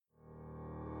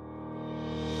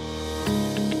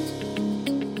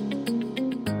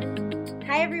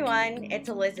Hi everyone, it's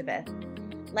Elizabeth.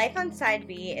 Life on Side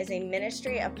B is a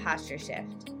ministry of Posture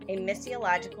Shift, a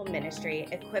missiological ministry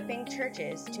equipping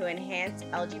churches to enhance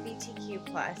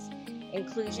LGBTQ+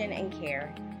 inclusion and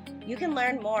care. You can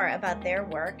learn more about their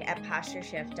work at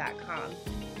postureshift.com.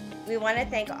 We want to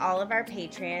thank all of our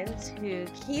patrons who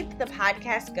keep the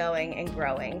podcast going and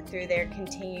growing through their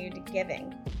continued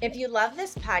giving. If you love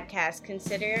this podcast,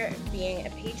 consider being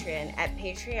a patron at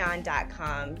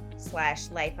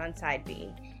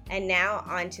patreon.com/lifeonsideb. And now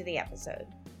on to the episode.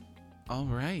 All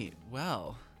right.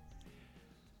 Well,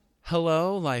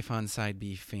 hello, Life on Side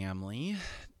B family.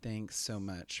 Thanks so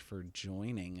much for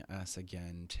joining us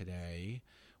again today.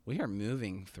 We are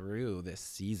moving through this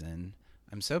season.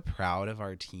 I'm so proud of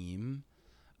our team.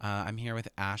 I'm here with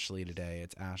Ashley today.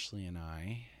 It's Ashley and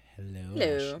I. Hello.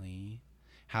 Ashley.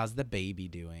 How's the baby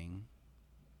doing?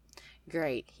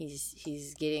 Great.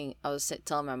 He's getting. I was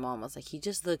telling my mom, I was like, he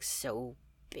just looks so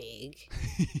big.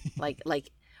 Well,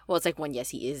 it's like one.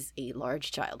 Yes, he is a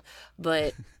large child,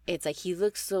 but it's like he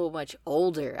looks so much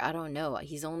older. I don't know.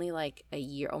 He's only like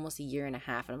almost a year and a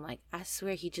half, and I'm like, I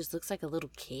swear he just looks like a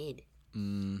little kid.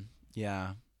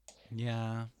 Yeah.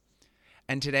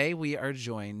 And today we are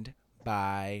joined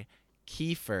by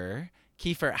Kiefer.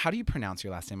 Kiefer, how do you pronounce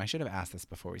your last name? I should have asked this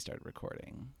before we started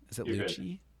recording. Is it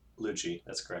Lucci? Lucci,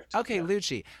 that's correct. Okay, yeah.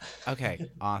 Lucci. Okay,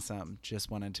 awesome.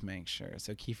 Just wanted to make sure.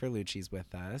 So Kiefer Lucci's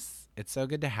with us. It's so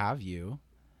good to have you.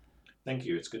 Thank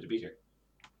you. It's good to be here.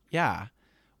 Yeah.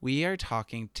 We are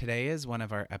talking, today is one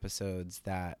of our episodes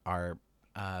that our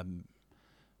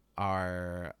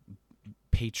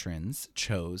patrons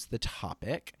chose the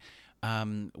topic.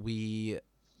 We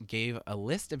gave a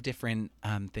list of different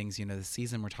things. You know, this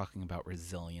season we're talking about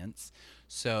resilience.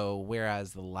 So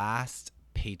whereas the last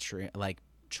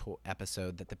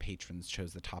episode that the patrons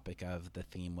chose the topic of, the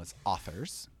theme was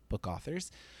authors, book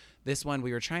authors. This one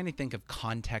we were trying to think of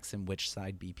contexts in which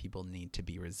Side B people need to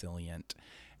be resilient.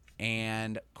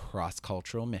 And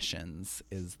cross-cultural missions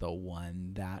is the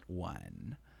one that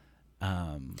won.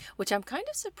 Which I'm kind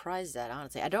of surprised at,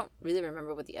 honestly. I don't really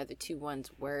remember what the other two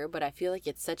ones were, but I feel like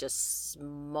it's such a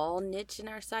small niche in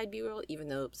our Side B world, even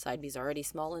though Side B is already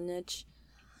small in niche.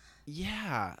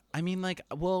 Yeah. I mean, like,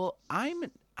 well,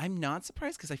 I'm not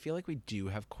surprised because I feel like we do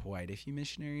have quite a few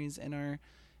missionaries in our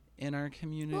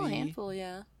community. Well, a handful,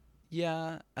 yeah.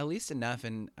 Yeah, at least enough,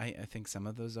 and I think some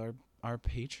of those are our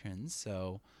patrons,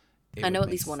 so... I know at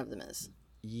least one of them is.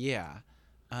 Yeah.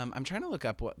 I'm trying to look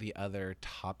up what the other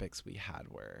topics we had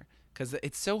were, because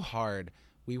it's so hard.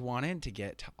 We wanted to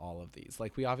get to all of these.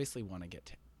 Like, we obviously want to get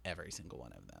to every single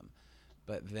one of them.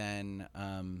 But then,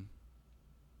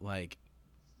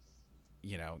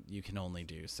 you can only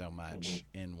do so much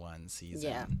in one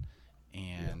season. Yeah.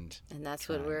 And that's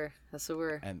what we're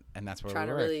and that's where trying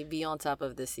to really be on top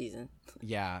of this season.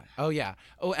 Yeah. Oh, yeah.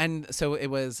 Oh, and so it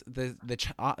was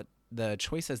the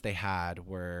choices they had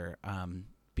were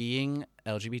being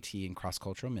LGBT in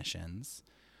cross-cultural missions,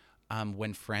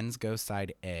 when friends go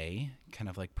Side A, kind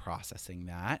of like processing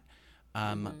that,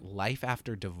 life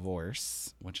after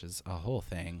divorce, which is a whole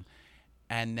thing,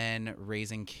 and then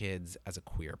raising kids as a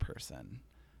queer person.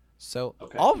 So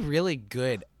all really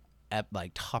good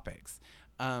topics.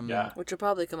 Which will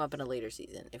probably come up in a later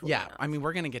season. I mean,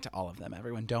 we're going to get to all of them.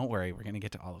 Everyone, don't worry. We're going to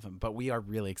get to all of them. But we are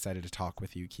really excited to talk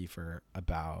with you, Kiefer,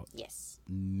 about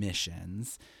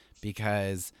missions,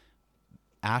 because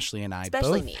Ashley and I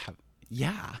especially both me.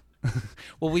 Yeah.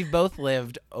 Well, we've both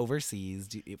lived overseas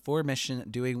for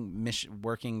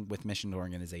working with mission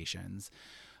organizations.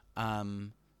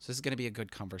 So this is going to be a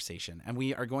good conversation. And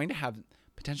we are going to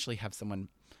potentially have someone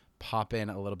pop in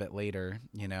a little bit later,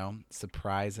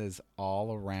 surprises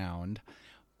all around,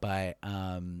 but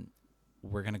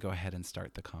we're going to go ahead and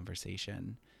start the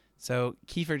conversation. So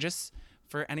Kiefer, just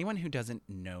for anyone who doesn't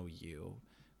know you,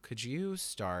 could you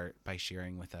start by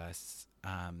sharing with us,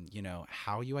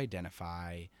 how you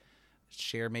identify,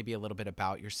 share maybe a little bit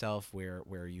about yourself, where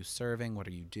are you serving, what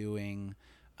are you doing,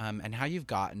 and how you've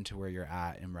gotten to where you're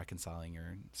at in reconciling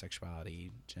your sexuality,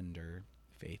 gender,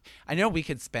 faith. I know we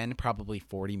could spend probably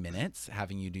 40 minutes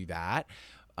having you do that.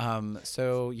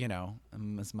 So,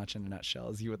 as much in a nutshell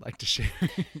as you would like to share.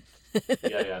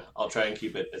 Yeah. I'll try and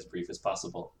keep it as brief as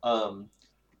possible.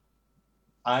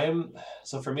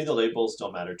 So for me, the labels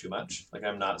don't matter too much. Like,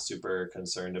 I'm not super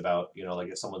concerned about,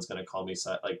 if someone's going to call me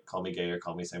gay or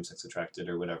call me same-sex attracted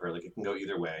or whatever, like, it can go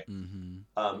either way.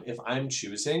 Mm-hmm. If I'm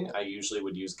choosing, I usually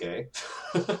would use gay.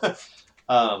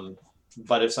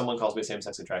 But if someone calls me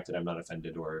same-sex attracted, I'm not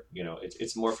offended, or,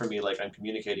 it's more for me like I'm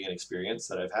communicating an experience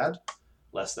that I've had,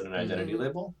 less than an identity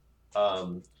label.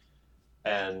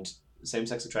 And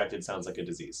same-sex attracted sounds like a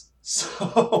disease.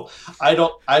 So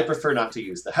I prefer not to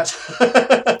use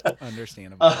that.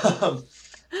 Understandable.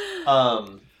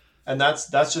 And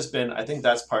that's just been, I think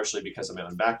that's partially because of my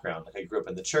own background. Like I grew up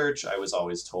in the church. I was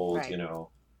always told, Right. you know,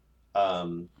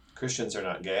 Christians are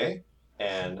not gay.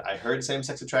 And I heard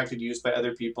same-sex attracted used by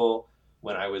other people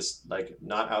when I was like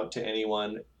not out to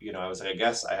anyone. You know, I was like, I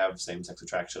guess I have same-sex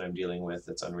attraction I'm dealing with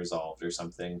that's unresolved or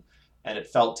something. And it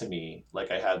felt to me like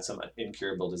I had some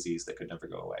incurable disease that could never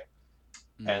go away.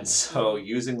 And so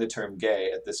using the term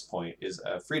gay at this point is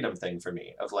a freedom thing for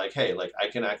me of like, hey, like I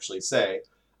can actually say,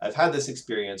 I've had this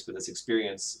experience, but this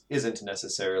experience isn't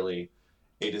necessarily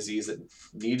a disease that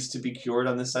needs to be cured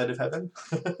on this side of heaven.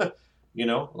 You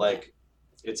know, like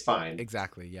it's fine.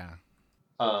 Exactly. Yeah.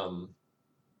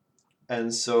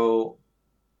 And so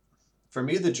for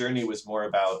me, the journey was more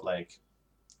about like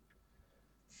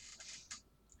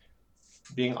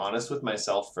being honest with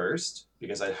myself first,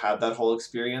 because I had that whole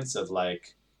experience of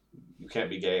like, you can't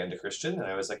be gay and a Christian. And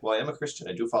I was like, well, I am a Christian.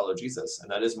 I do follow Jesus.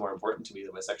 And that is more important to me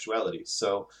than my sexuality.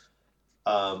 So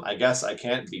I guess I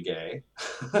can't be gay.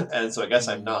 And so I guess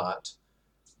I'm not.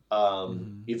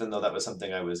 Even though that was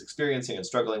something I was experiencing and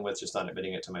struggling with, just not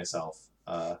admitting it to myself.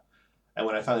 And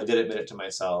when I finally did admit it to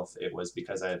myself, it was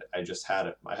because I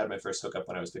had my first hookup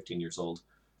when I was 15 years old.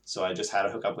 So I just had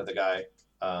a hookup with a guy.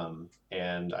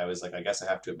 And I was like, I guess I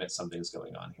have to admit something's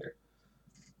going on here.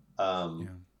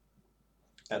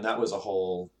 And that was a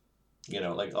whole, you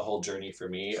know, like a whole journey for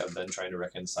me of then trying to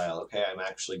reconcile, okay, I'm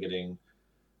actually getting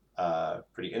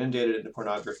pretty inundated into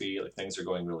pornography. Like things are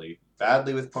going really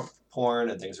badly with porn,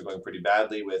 and things are going pretty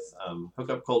badly with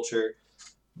hookup culture.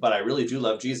 But I really do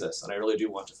love Jesus, and I really do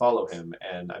want to follow him.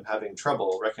 And I'm having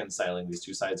trouble reconciling these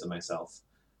two sides of myself.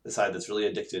 The side that's really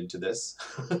addicted to this,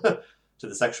 to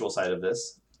the sexual side of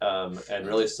this, and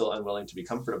really still unwilling to be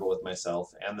comfortable with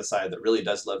myself, and the side that really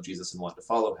does love Jesus and want to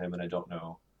follow him, and I don't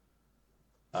know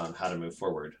how to move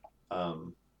forward.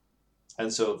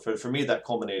 And so for me, that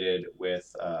culminated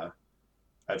with a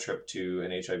trip to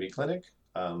an HIV clinic.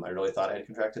 I really thought I had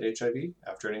contracted HIV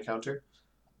after an encounter.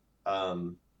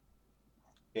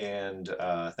 And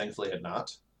thankfully had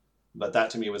not. But that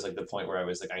to me was like the point where I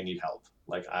was like, I need help.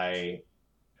 Like I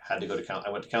had to go to I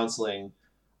went to counseling.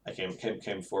 I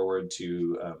came forward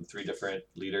to 3 different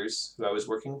leaders who I was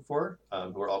working for,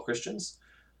 who were all Christians.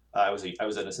 I was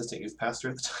an assistant youth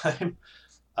pastor at the time,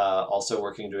 also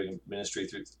doing ministry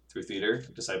through theater,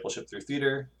 discipleship through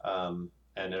theater, and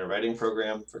in a writing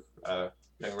program for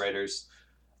young writers.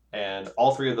 And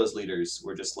all 3 of those leaders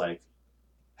were just like,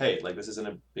 hey, like this isn't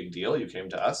a big deal. You came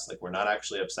to us. Like we're not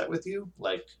actually upset with you.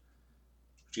 Like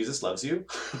Jesus loves you.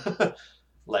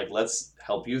 Like let's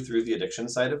help you through the addiction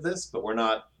side of this, but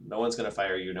no one's going to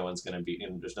fire you. No one's going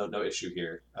to there's no issue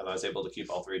here. And I was able to keep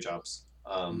all 3 jobs.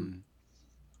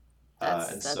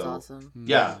 That's awesome.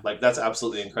 Yeah, like that's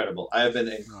absolutely incredible. I have been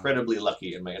incredibly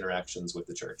lucky in my interactions with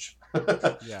the church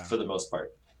for the most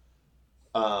part.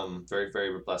 Very,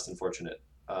 very blessed and fortunate.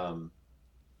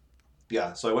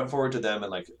 So I went forward to them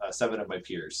and like 7 of my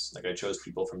peers. Like I chose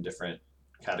people from different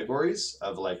categories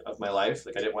of my life.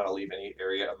 Like I didn't want to leave any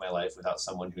area of my life without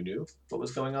someone who knew what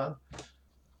was going on.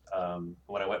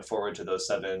 When I went forward to those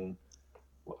 7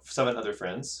 other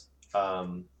friends,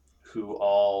 who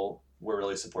all were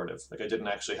really supportive. Like I didn't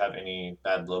actually have any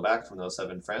bad blowback from those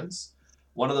 7 friends.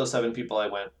 One of those 7 people I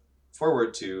went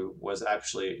forward to is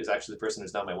actually the person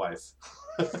who's now my wife.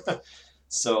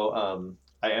 So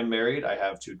I am married. I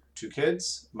have two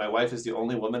kids. My wife is the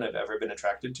only woman I've ever been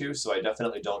attracted to, so I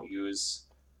definitely don't use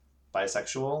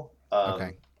bisexual.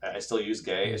 I still use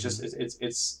gay. It's just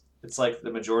it's like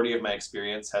the majority of my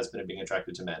experience has been being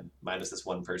attracted to men, minus this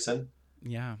one person.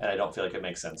 Yeah. And I don't feel like it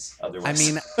makes sense otherwise.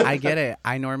 I mean, I get it.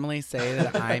 I normally say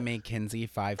that I'm a Kinsey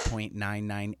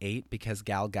 5.998 because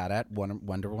Gal Gadot,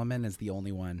 Wonder Woman, is the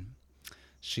only one.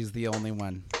 She's the only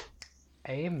one.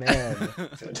 Amen.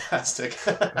 Fantastic.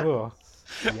 Ooh.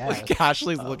 Yes. Like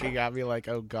Ashley's looking at me like,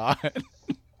 oh God.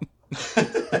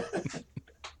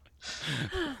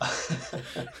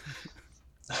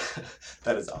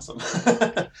 That is awesome.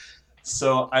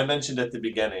 So I mentioned at the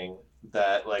beginning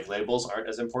that like labels aren't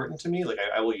as important to me. Like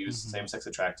I will use same-sex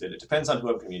attracted. It depends on who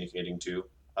I'm communicating to.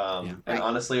 And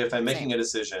honestly, if I'm making a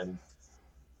decision,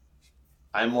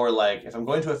 I'm more like, if I'm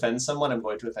going to offend someone, I'm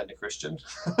going to offend a Christian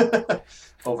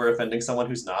over offending someone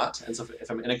who's not. And so if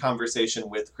I'm in a conversation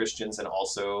with Christians and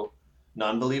also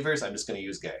non-believers, I'm just going to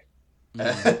use gay.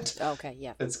 And Okay,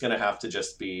 yeah. it's going to have to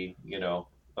just be,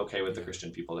 okay with the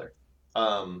Christian people there.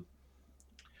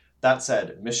 That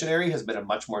said, missionary has been a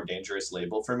much more dangerous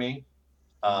label for me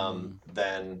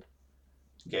than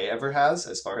gay ever has,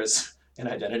 as far as an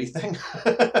identity thing.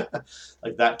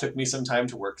 Like that took me some time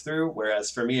to work through.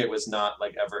 Whereas for me, it was not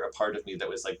like ever a part of me that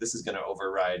was like, this is going to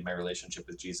override my relationship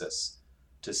with Jesus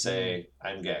to say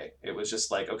I'm gay. It was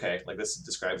just like, okay, like this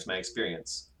describes my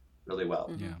experience really well.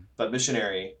 Mhm. Yeah. But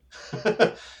missionary,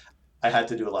 I had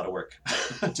to do a lot of work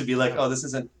to be like, oh, this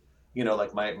isn't,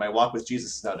 like my walk with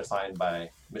Jesus is now defined by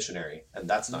missionary, and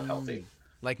that's not healthy.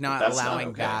 Like not That's not allowing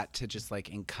okay. that to just like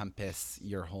encompass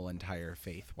your whole entire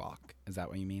faith walk. Is that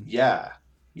what you mean? Yeah.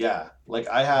 Like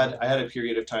I had a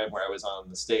period of time where I was on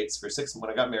the States for when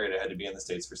I got married, I had to be in the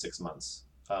States for 6 months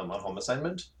on home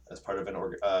assignment as part of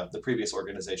the previous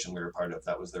organization we were part of.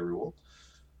 That was their rule.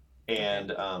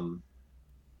 And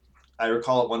I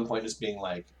recall at one point just being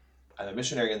like, I'm a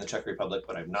missionary in the Czech Republic,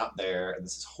 but I'm not there, and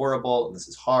this is horrible, and this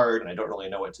is hard, and I don't really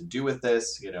know what to do with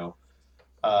this,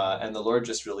 and the Lord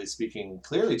just really speaking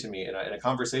clearly to me in a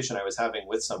conversation I was having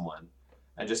with someone,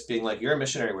 and just being like, you're a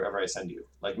missionary wherever I send you.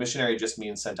 Like, missionary just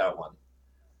means sent out one.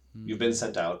 You've been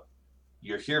sent out.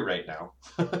 You're here right now.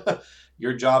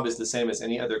 Your job is the same as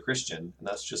any other Christian, and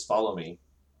that's just follow me.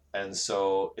 And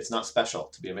so it's not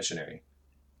special to be a missionary.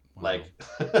 Wow.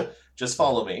 Like, just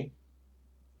follow me.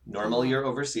 Normally you're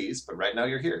overseas, but right now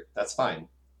you're here. That's fine.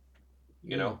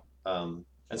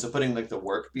 And so putting like the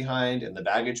work behind and the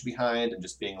baggage behind and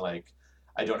just being like,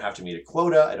 I don't have to meet a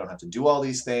quota. I don't have to do all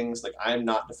these things. Like, I'm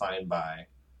not defined by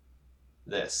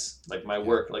this, like my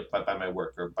work, like by my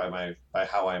work or by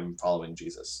how I'm following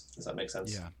Jesus. Does that make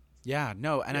sense? Yeah.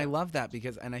 No. And I love that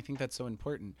and I think that's so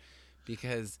important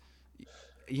because,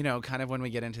 kind of when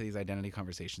we get into these identity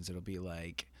conversations, it'll be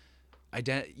like,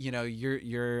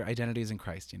 your identity is in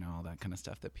Christ, all that kind of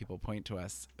stuff that people point to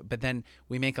us. But then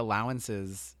we make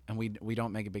allowances and we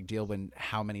don't make a big deal when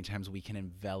how many times we can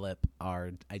envelop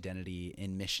our identity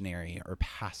in missionary or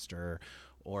pastor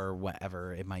or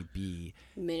whatever it might be.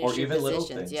 Ministry or even positions.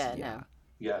 little things.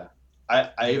 Yeah.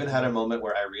 I even had a moment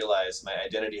where I realized my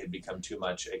identity had become too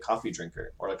much a coffee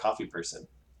drinker or a coffee person,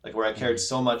 like where I cared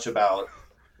so much about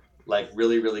like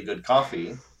really, really good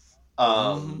coffee.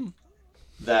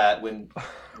 That when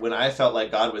I felt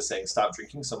like God was saying, stop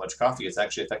drinking so much coffee, it's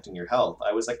actually affecting your health,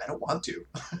 I was like, I don't want to.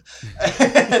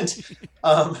 And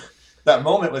that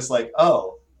moment was like,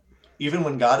 oh, even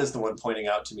when God is the one pointing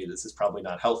out to me, this is probably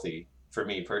not healthy for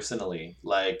me personally,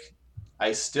 like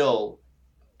I still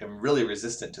am really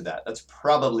resistant to that. That's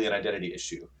probably an identity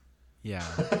issue. Yeah.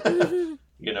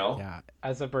 Yeah.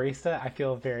 As a barista, I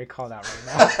feel very called out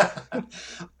right now.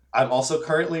 I'm also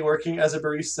currently working as a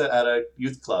barista at a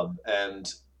youth club, and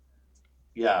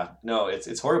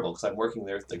it's horrible because I'm working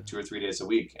there like 2 or 3 days a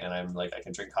week, and I'm like, I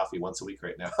can drink coffee once a week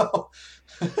right now.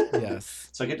 Yes.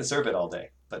 So I get to serve it all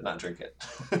day, but not drink it.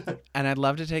 And I'd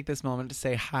love to take this moment to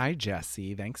say hi,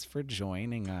 Jesse. Thanks for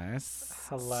joining us.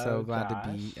 Hello,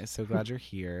 So glad you're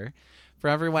here. For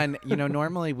everyone,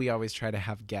 normally we always try to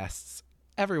have guests,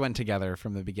 everyone together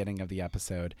from the beginning of the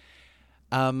episode.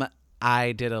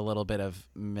 I did a little bit of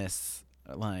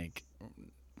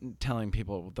telling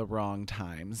people the wrong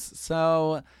times.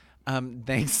 So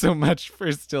thanks so much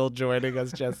for still joining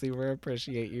us, Jesse. We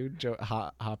appreciate you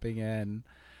hopping in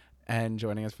and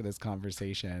joining us for this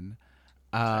conversation.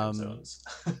 Time zones.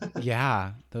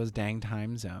 Yeah, those dang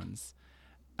time zones.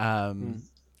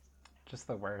 Just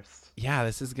the worst. Yeah,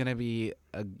 this is going to be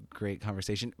a great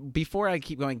conversation. Before I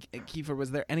keep going, Kiefer,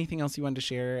 was there anything else you wanted to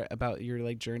share about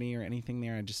your journey or anything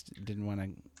there? I just didn't want to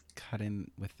cut in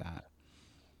with that.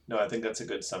 No, I think that's a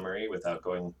good summary without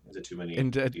going into too many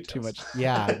details. Too much.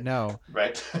 Yeah, no.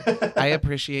 Right. I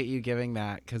appreciate you giving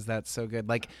that because that's so good.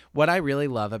 Like, what I really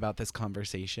love about this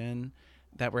conversation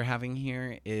that we're having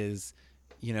here is,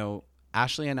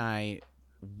 Ashley and I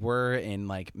were in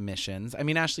missions. I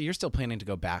mean, Ashley, you're still planning to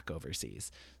go back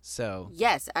overseas. So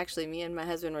Yes, actually, me and my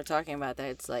husband were talking about that.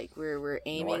 It's like we're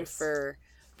aiming for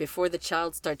before the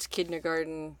child starts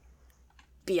kindergarten,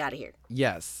 be out of here.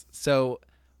 Yes. So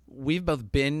we've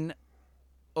both been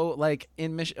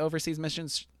in overseas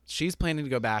missions. She's planning to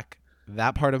go back.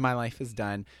 That part of my life is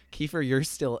done. Kiefer, you're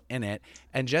still in it.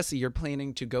 And Jesse, you're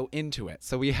planning to go into it.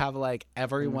 So we have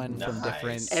everyone from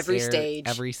different every stage.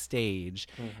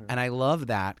 Mm-hmm. And I love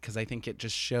that because I think it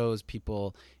just shows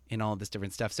people in all this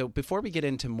different stuff. So before we get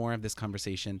into more of this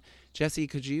conversation, Jesse,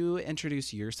 could you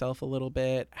introduce yourself a little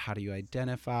bit? How do you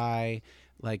identify?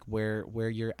 Where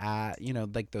you're at,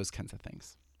 those kinds of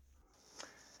things.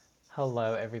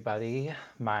 Hello, everybody.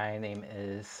 My name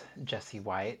is Jesse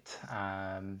White.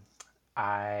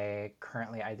 I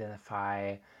currently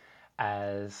identify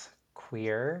as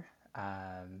queer,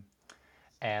 and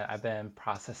I've been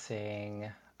processing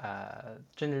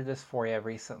gender dysphoria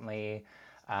recently,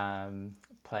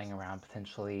 playing around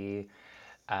potentially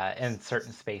in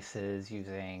certain spaces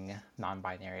using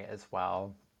non-binary as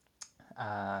well.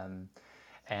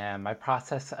 And my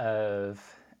process of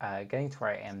getting to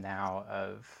where I am now,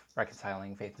 of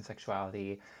reconciling faith and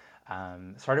sexuality,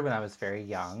 started when I was very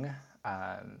young.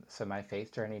 So my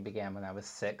faith journey began when I was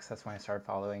 6. That's when I started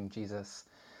following Jesus.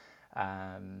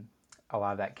 A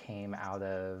lot of that came out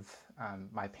of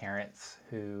my parents,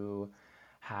 who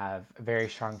have a very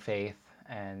strong faith,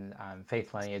 and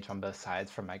faith lineage on both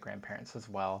sides from my grandparents as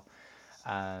well.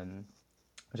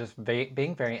 Just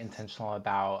being very intentional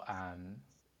about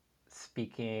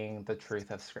speaking the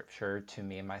truth of Scripture to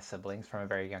me and my siblings from a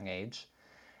very young age,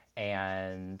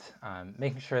 and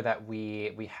making sure that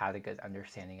we had a good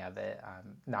understanding of it,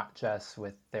 not just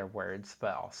with their words,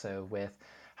 but also with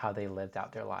how they lived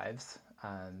out their lives.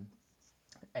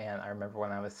 And I remember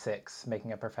when I was 6,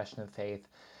 making a profession of faith,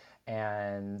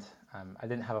 and I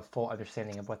didn't have a full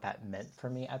understanding of what that meant for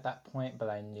me at that point, but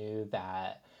I knew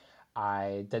that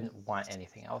I didn't want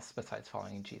anything else besides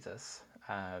following Jesus.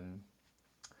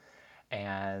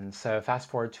 And so fast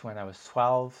forward to when I was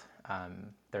 12,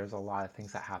 there's a lot of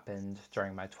things that happened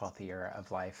during my 12th year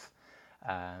of life.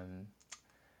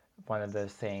 One of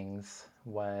those things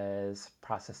was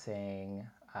processing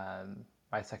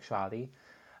my sexuality,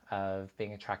 of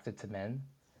being attracted to men,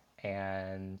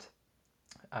 and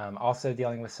also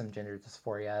dealing with some gender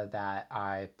dysphoria that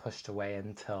I pushed away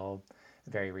until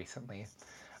very recently.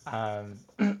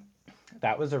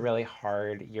 That was a really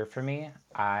hard year for me.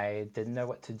 I didn't know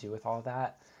what to do with all of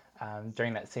that.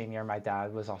 During that same year, my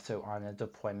dad was also on a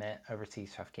deployment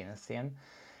overseas to Afghanistan.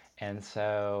 And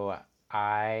so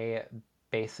I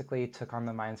basically took on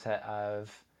the mindset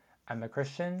of, I'm a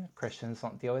Christian. Christians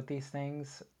don't deal with these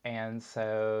things. And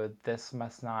so this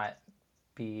must not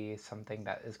be something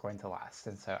that is going to last.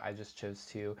 And so I just chose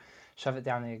to shove it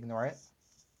down and ignore it.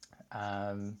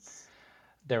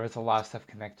 There was a lot of stuff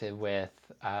connected with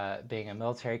being a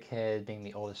military kid, being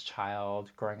the oldest child,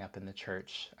 growing up in the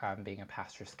church, being a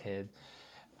pastor's kid.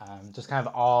 Just kind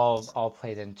of all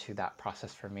played into that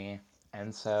process for me.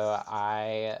 And so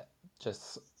I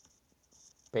just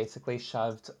basically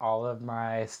shoved all of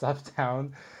my stuff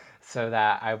down so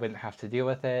that I wouldn't have to deal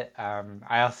with it.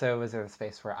 I also was in a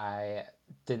space where I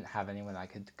didn't have anyone I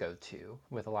could go to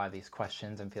with a lot of these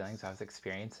questions and feelings I was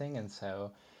experiencing. And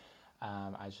so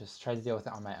I just tried to deal with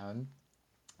it on my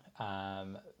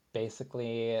own.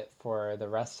 Basically, for the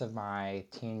rest of my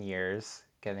teen years,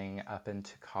 getting up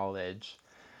into college,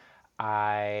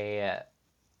 I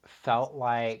felt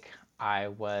like I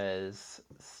was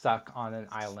stuck on an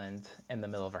island in the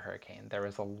middle of a hurricane. There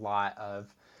was a lot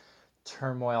of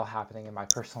turmoil happening in my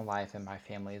personal life and my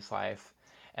family's life,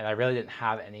 and I really didn't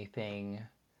have anything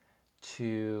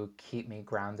to keep me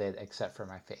grounded except for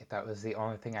my faith. That was the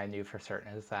only thing I knew for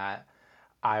certain, is that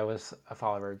I was a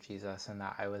follower of Jesus and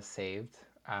that I was saved,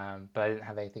 but I didn't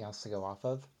have anything else to go off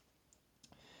of.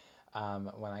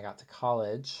 When I got to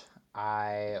college,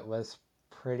 I was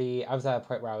at a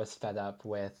point where I was fed up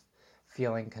with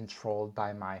feeling controlled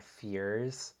by my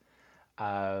fears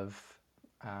of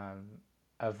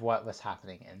what was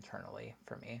happening internally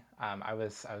for me. I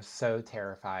was so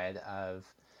terrified of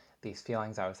these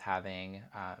feelings I was having,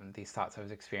 these thoughts I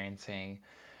was experiencing.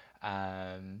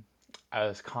 I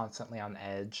was constantly on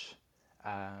edge.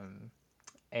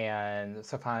 And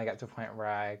so finally I got to a point where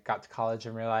I got to college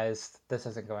and realized this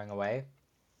isn't going away.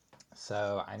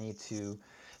 So I need to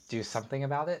do something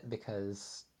about it,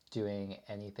 because doing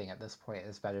anything at this point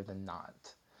is better than not.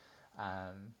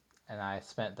 And I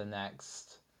spent the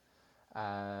next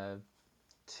 2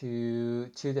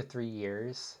 to 3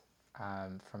 years,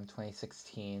 from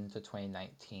 2016 to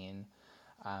 2019,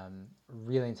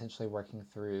 really intentionally working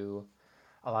through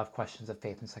a lot of questions of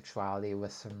faith and sexuality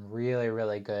with some really,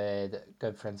 really good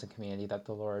friends and community that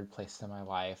the Lord placed in my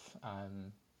life.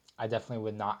 I definitely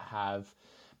would not have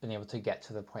been able to get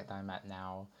to the point that I'm at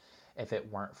now if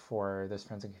it weren't for those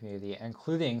friends and community,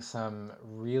 including some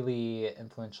really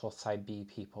influential side B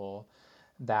people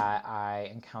that I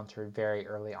encountered very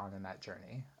early on in that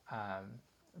journey.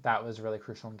 That was really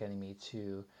crucial in getting me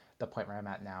to the point where I'm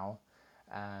at now.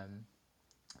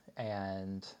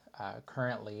 And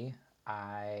currently,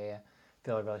 I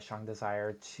feel a really strong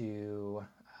desire to,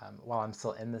 while I'm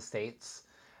still in the States,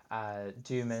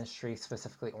 do ministry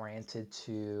specifically oriented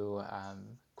to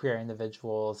queer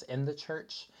individuals in the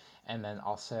church, and then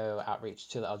also outreach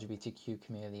to the LGBTQ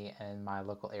community in my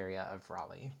local area of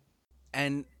Raleigh.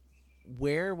 And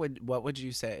what would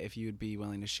you say, if you would be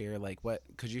willing to share, like, what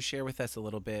could you share with us a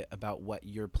little bit about what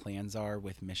your plans are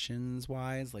with missions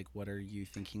wise? Like, what are you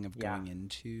thinking of going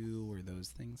into, or those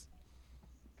things?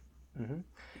 Mm-hmm.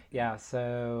 Yeah,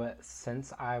 so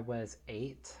since I was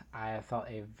 8, I have felt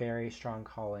a very strong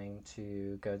calling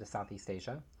to go to Southeast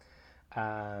Asia.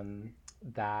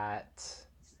 that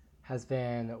has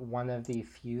been one of the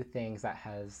few things that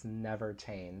has never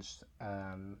changed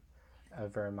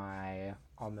over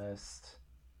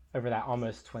that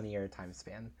almost 20-year time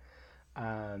span.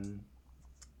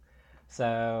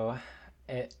 So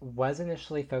it was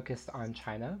initially focused on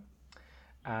China.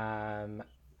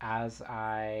 As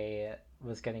I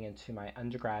was getting into my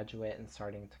undergraduate and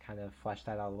starting to kind of flesh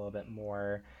that out a little bit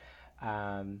more,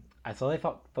 I slowly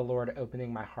felt the Lord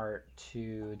opening my heart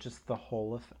to just the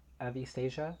whole of East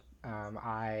Asia.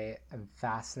 I am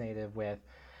fascinated with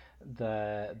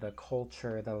the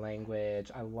culture, the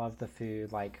language. I love the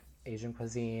food. Like, Asian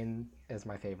cuisine is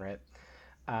my favorite.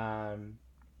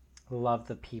 Love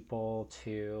the people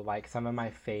too. Like, some of my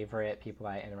favorite people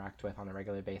I interact with on a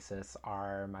regular basis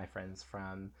are my friends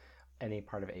from any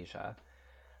part of Asia.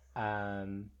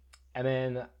 And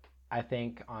then I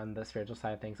think on the spiritual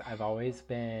side of things, I've always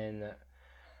been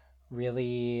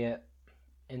really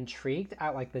intrigued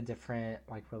at like the different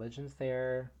like religions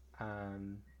there.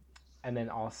 And then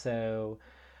also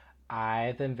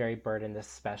I've been very burdened,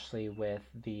 especially with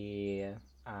the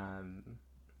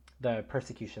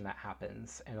persecution that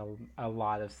happens in a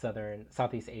lot of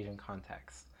Southeast Asian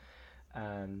contexts.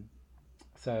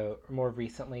 So more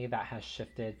recently, that has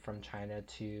shifted from China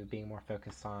to being more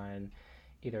focused on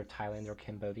either Thailand or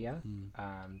Cambodia.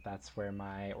 That's where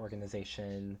my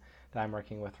organization that I'm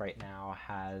working with right now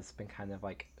has been kind of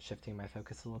like shifting my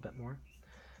focus a little bit more.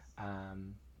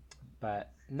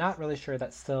 But not really sure.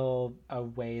 That's still a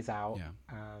ways out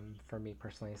for me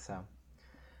personally. So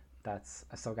I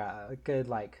still got a good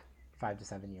like 5 to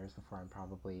 7 years before I'm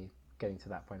probably getting to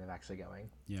that point of actually going.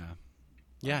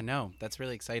 Yeah, no, that's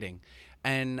really exciting.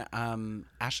 And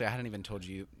Ashley, I hadn't even told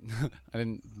you, I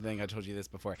didn't think I told you this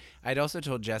before. I'd also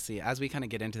told Jesse, as we kind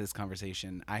of get into this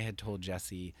conversation, I had told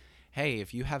Jesse, hey,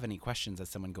 if you have any questions as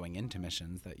someone going into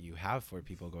missions that you have for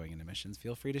people going into missions,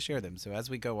 feel free to share them. So as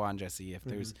we go on, Jesse, if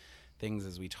there's things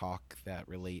as we talk that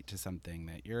relate to something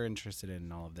that you're interested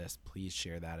in all of this, please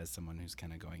share that as someone who's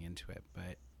kind of going into it.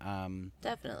 But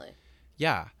definitely.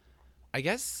 Yeah, I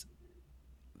guess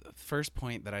the first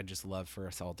point that I'd just love for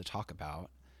us all to talk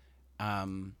about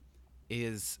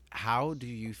is how do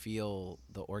you feel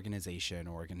the organization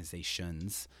or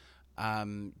organizations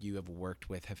you have worked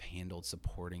with have handled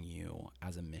supporting you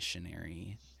as a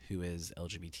missionary who is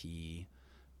LGBT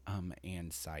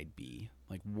and side B?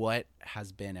 Like, what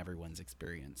has been everyone's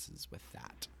experiences with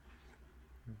that?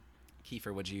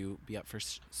 Kiefer, would you be up for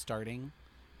starting?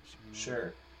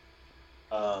 Sure.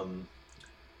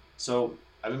 So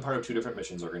I've been part of 2 different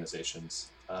missions organizations.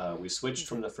 We switched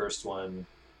from the first one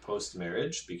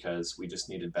post-marriage because we just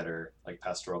needed better like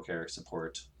pastoral care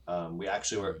support. We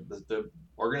actually were the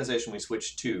organization we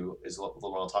switched to is the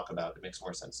one I'll talk about. It makes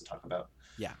more sense to talk about.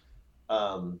 Yeah.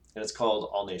 And it's called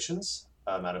All Nations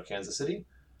out of Kansas City.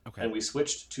 Okay. And we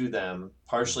switched to them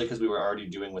partially because we were already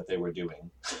doing what they were doing.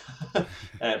 And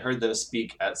I'd heard them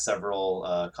speak at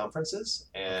several conferences.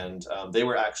 And they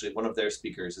were actually, one of their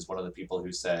speakers is one of the people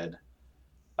who said,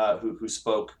 who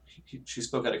spoke, she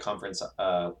spoke at a conference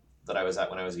that I was at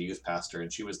when I was a youth pastor.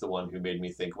 And she was the one who made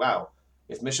me think, wow,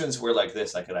 if missions were like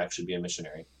this, I could actually be a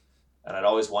missionary. And I'd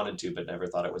always wanted to, but never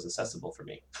thought it was accessible for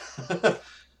me.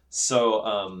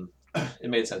 So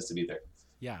it made sense to be there.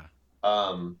 Yeah.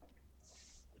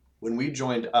 When we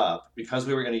joined up, because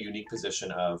we were in a unique position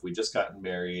of we just gotten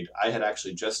married, I had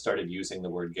actually just started using the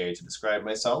word gay to describe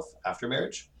myself after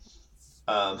marriage.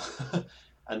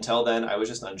 Until then, I was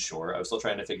just unsure. I was still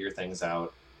trying to figure things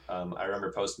out. I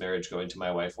remember post-marriage going to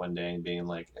my wife one day and being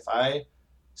like, if I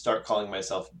start calling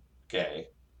myself gay,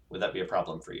 would that be a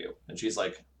problem for you? And she's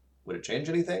like, would it change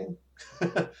anything?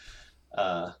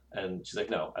 And she's like,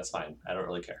 no, that's fine. I don't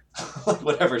really care.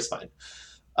 Whatever's fine.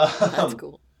 That's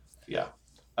cool. Yeah.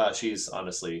 She's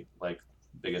honestly like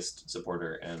biggest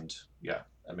supporter and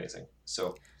amazing.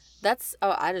 So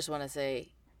I just want to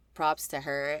say props to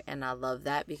her. And I love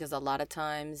that because a lot of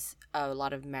times, a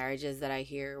lot of marriages that I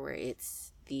hear where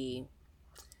it's the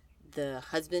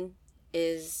husband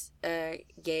is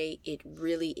gay, it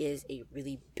really is a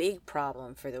really big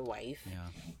problem for the wife. Yeah.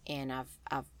 And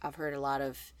I've heard a lot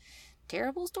of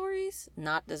terrible stories,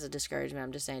 not as a discouragement.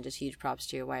 I'm just saying, just huge props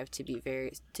to your wife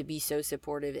to be so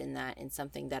supportive in that, in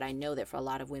something that I know that for a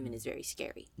lot of women is very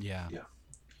scary. Yeah.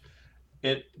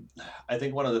 I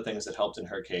think one of the things that helped in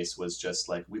her case was just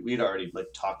like we'd already like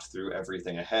talked through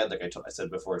everything ahead. Like I said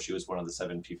before, she was one of the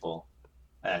 7 people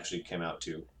I actually came out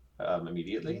to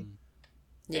immediately.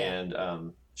 Yeah.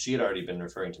 And she had already been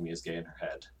referring to me as gay in her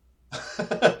head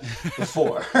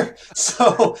before.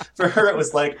 So for her it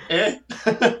was like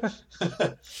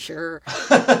Sure.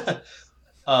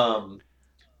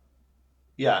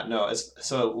 Yeah, no.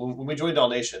 So when we joined All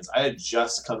Nations, I had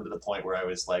just come to the point where I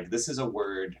was like, this is a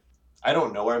word. I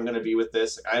don't know where I'm going to be with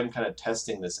this. I'm kind of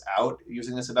testing this out,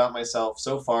 using this about myself.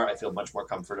 So far, I feel much more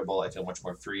comfortable. I feel much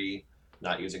more free,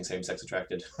 not using same-sex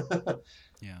attracted.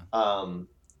 Yeah.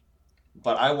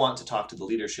 But I want to talk to the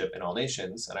leadership in All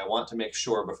Nations, and I want to make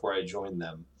sure before I join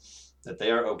them that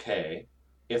they are okay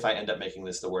if I end up making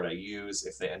this the word I use,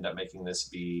 if they end up making this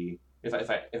be,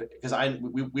 because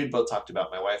we had both talked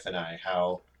about, my wife and I,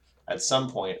 how at some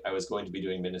point I was going to be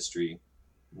doing ministry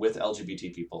with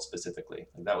LGBT people specifically.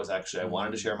 And that was actually, I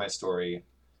wanted to share my story.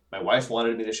 My wife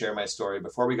wanted me to share my story.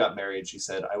 Before we got married, she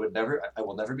said, I will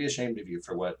never be ashamed of you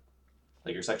for what,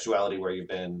 like your sexuality, where you've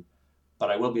been,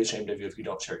 but I will be ashamed of you if you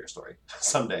don't share your story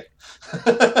someday.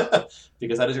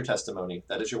 Because that is your testimony.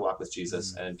 That is your walk with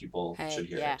Jesus, and people should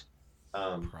hear it.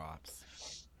 Props.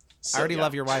 So, I already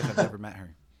love your wife. I've never met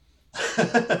her.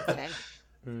 Okay.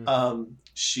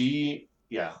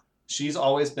 She's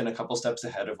always been a couple steps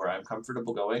ahead of where I'm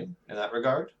comfortable going in that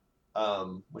regard,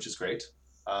 which is great.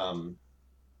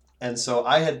 And so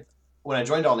when I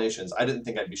joined All Nations, I didn't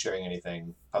think I'd be sharing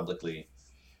anything publicly.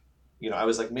 You know, I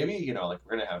was like, maybe, you know, like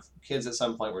we're going to have kids at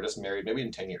some point. We're just married. Maybe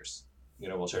in 10 years, you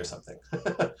know, we'll share something.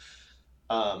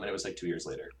 And it was like 2 years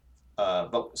later.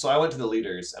 But so I went to the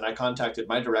leaders and I contacted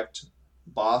my direct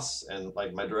boss and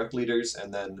like my direct leaders,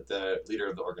 and then the leader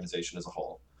of the organization as a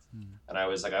whole. And I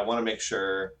was like, I want to make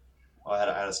sure, I had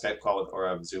a Skype call or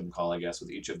a Zoom call, I guess,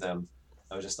 with each of them.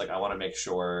 I was just like, I want to make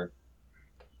sure,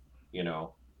 you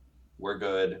know, we're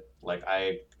good. Like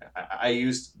I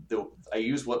used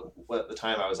what at the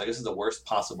time I was like, this is the worst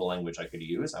possible language I could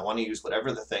use. I want to use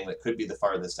whatever the thing that could be the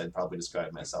farthest I'd probably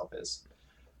describe myself as.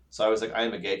 So I was like, I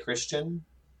am a gay Christian.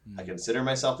 I consider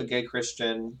myself a gay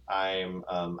Christian. I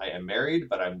am married,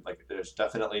 but I'm like, there's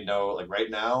definitely no, like right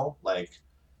now, like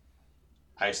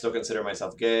I still consider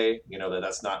myself gay, you know,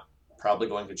 that's not probably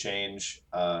going to change.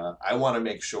 I want to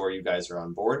make sure you guys are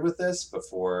on board with this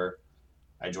before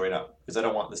I join up, because I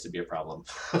don't want this to be a problem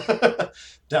down That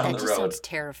the just road. sounds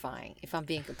terrifying, if I'm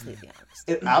being completely honest.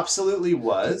 It absolutely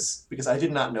was, because I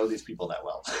did not know these people that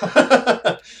well.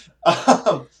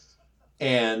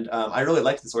 And I really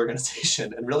liked this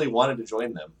organization and really wanted to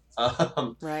join them.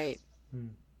 Right.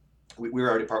 We were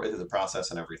already partway through the process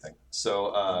and everything.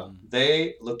 So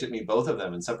they looked at me, both of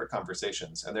them, in separate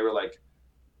conversations, and they were like,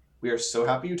 we are so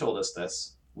happy you told us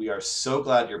this. We are so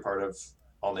glad you're part of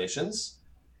All Nations,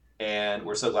 and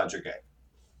we're so glad you're gay.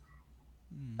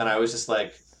 And I was just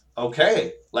like,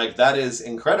 okay, like that is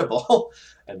incredible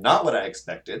and not what I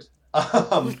expected.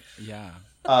 Yeah.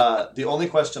 The only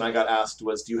question I got asked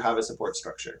was, do you have a support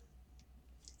structure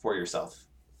for yourself?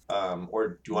 Or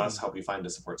do you want us to help you find a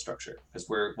support structure? Because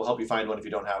we'll help you find one if you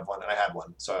don't have one. And I had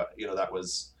one. So, you know,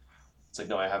 it's like,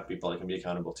 no, I have people I can be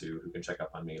accountable to who can check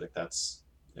up on me. Like, that's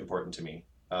important to me.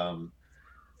 And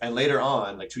later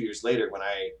on, like 2 years later, when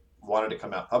I wanted to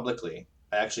come out publicly,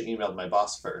 I actually emailed my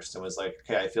boss first and was like,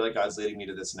 okay, I feel like God's leading me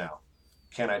to this now.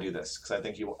 Can I do this? Because I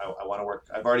think I want to work.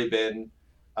 I've already been,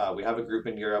 we have a group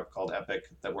in Europe called Epic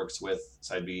that works with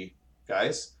Side B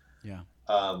guys. Yeah.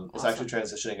 It's actually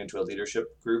transitioning into a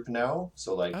leadership group now.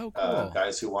 So like cool.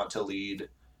 Guys who want to lead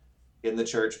in the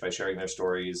church by sharing their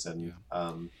stories and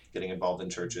getting involved in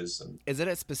churches. And is it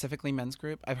a specifically men's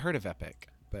group? I've heard of Epic,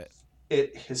 but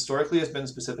it historically has been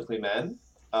specifically men.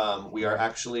 We are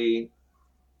actually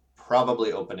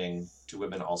probably opening to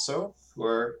women also who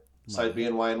are Side B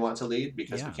and Y and want to lead,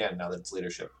 because we can now that it's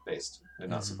leadership based and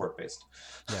not support based.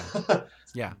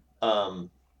 Yeah.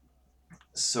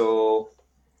 So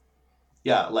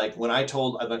yeah, like when I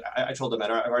told them, I've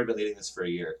already been leading this for a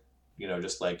year, you know,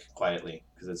 just like quietly,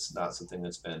 because it's not something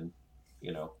that's been,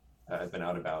 you know, I've been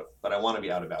out about, but I want to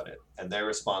be out about it. And their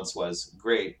response was,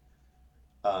 great.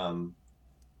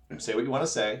 Say what you want to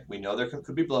say. We know there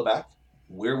could be blowback.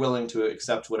 We're willing to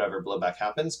accept whatever blowback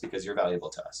happens because you're valuable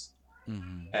to us.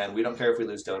 And we don't care if we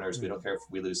lose donors. We don't care if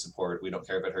we lose support. We don't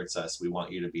care if it hurts us. We want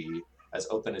you to be as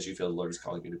open as you feel the Lord is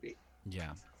calling you to be.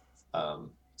 Yeah.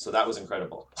 So that was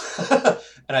incredible.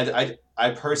 And I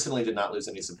personally did not lose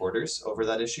any supporters over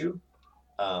that issue.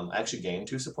 I actually gained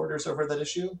 2 supporters over that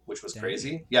issue, which was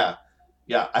crazy. Yeah.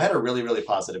 I had a really, really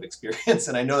positive experience,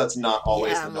 and I know that's not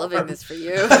always the norm. I'm loving this for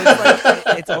you.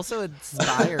 It's also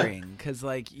inspiring because,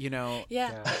 like, you know.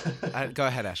 Yeah. Go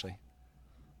ahead, Ashley.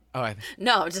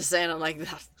 No, I'm just saying, I'm like,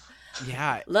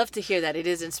 yeah. Love to hear that. It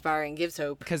is inspiring, gives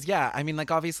hope. Because, I mean,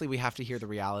 like, obviously we have to hear the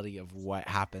reality of what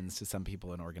happens to some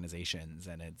people in organizations,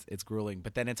 and it's grueling.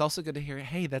 But then it's also good to hear,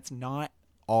 hey, that's not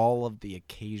all of the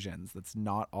occasions. That's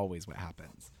not always what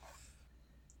happens.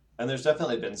 And there's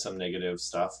definitely been some negative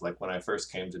stuff. Like when I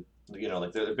first came to, you know,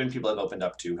 like there have been people I've opened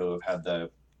up to who have had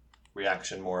the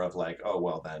reaction more of like, oh,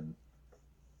 well, then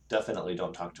definitely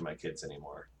don't talk to my kids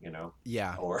anymore,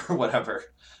 Yeah. or whatever.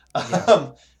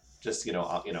 Yeah. Just,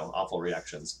 awful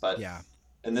reactions. But Yeah.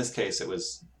 in this case, it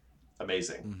was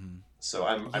amazing. Mm-hmm. So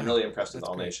I'm Yeah, really impressed with that's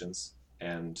All great. Nations.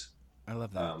 And I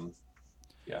love that.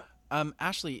 yeah.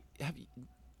 Ashley,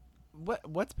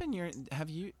 what's been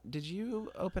did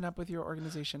you open up with your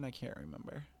organization? I can't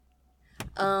remember.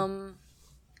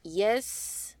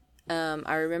 Yes.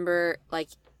 I remember, like,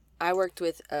 I worked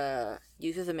with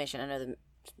Youth with a Mission. I know they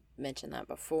mentioned that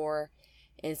before,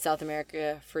 in South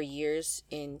America for years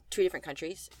in 2 different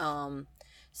countries.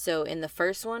 So in the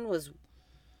first one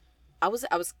I was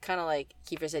kind of like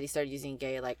Kiefer said, he started using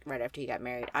gay like right after he got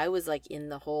married. I was like in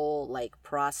the whole like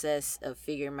process of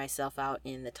figuring myself out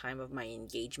in the time of my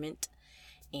engagement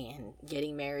and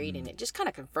getting married, and it just kind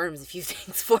of confirms a few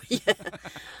things for you.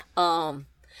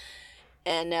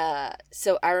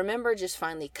 So I remember just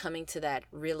finally coming to that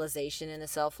realization in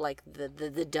itself, like the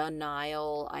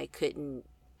denial. I couldn't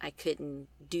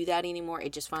do that anymore.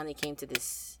 It just finally came to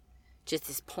this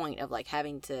point of like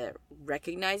having to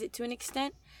recognize it to an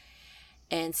extent.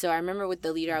 And so I remember with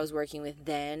the leader I was working with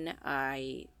then,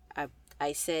 I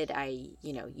said I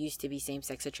used to be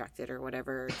same-sex attracted or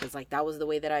whatever, because like that was the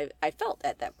way that I felt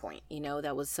at that point.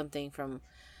 That was something from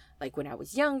like when I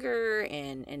was younger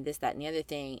and this, that, and the other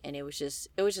thing. And it was just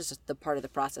the part of the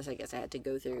process, I guess, I had to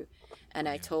go through. And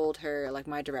I told her, like,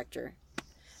 my director,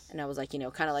 and I was like, kind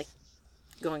of like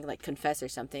going like confess or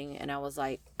something. And I was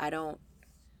like,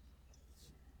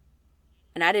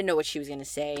 and I didn't know what she was going to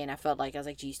say. And I felt like, I was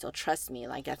like, do you still trust me?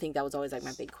 Like, I think that was always like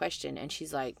my big question. And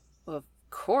she's like, well, of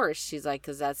course. She's like,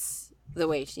 because that's the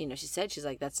way, she said, she's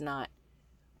like, that's not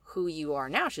who you are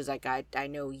now. She's like, I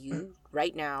know you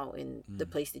right now in the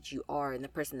place that you are, and the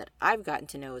person that I've gotten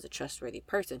to know is a trustworthy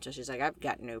person. So she's like, I've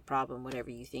got no problem, whatever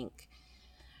you think,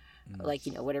 like,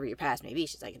 whatever your past may be.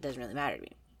 She's like, it doesn't really matter to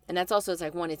me. And that's also, it's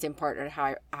like, one, it's in part of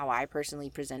how I personally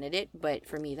presented it, but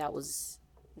for me, that was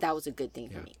a good thing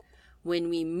for me. When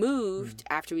we moved,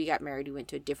 after we got married, we went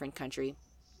to a different country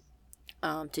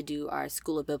to do our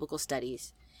School of Biblical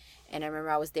Studies. And I remember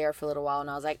I was there for a little while, and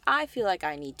I was like, I feel like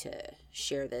I need to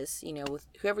share this, with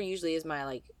whoever usually is my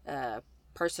like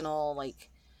personal like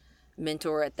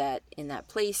mentor in that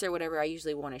place or whatever. I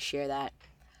usually want to share that.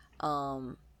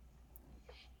 And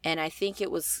I think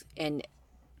it was, and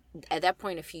at that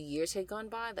point a few years had gone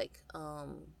by, like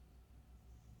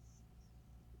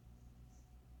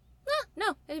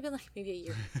no, it had been like maybe a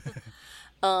year.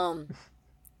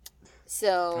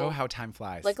 So Oh, how time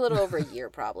flies. like a little over a year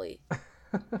probably.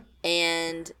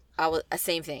 And I was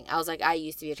same thing. I was like, I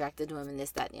used to be attracted to women,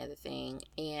 this, that, and the other thing.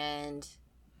 And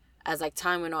as like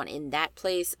time went on in that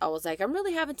place, I was like, I'm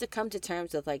really having to come to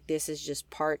terms with like, this is just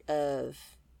part of,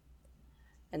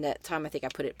 and that time I think I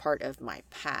put it part of my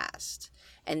past.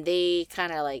 And they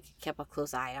kind of like kept a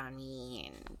close eye on me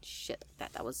and shit like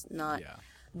that. That was not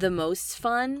the most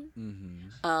fun.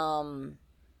 Mm-hmm.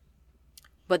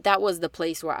 But that was the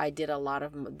place where I did a lot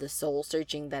of the soul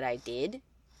searching that I did,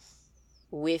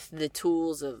 with the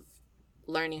tools of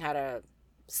learning how to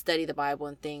study the Bible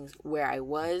and things where I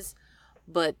was.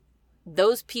 But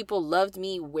those people loved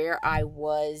me where I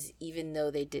was, even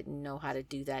though they didn't know how to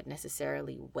do that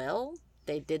necessarily well.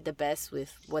 They did the best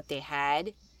with what they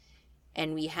had.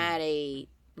 And we had a,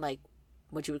 like,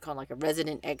 what you would call like a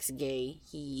resident ex-gay.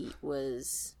 He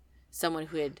was someone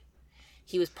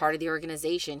he was part of the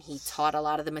organization. He taught a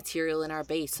lot of the material in our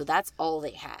base. So that's all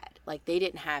they had. Like, they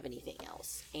didn't have anything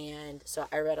else. And so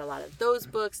I read a lot of those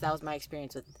books. That was my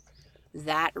experience with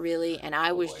that, really. And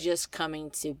I was just coming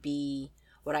to be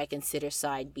what I consider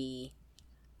side B,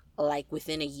 like,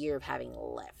 within a year of having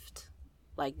left.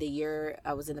 Like, the year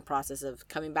I was in the process of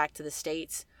coming back to the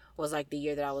States was, like, the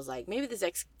year that I was like, maybe this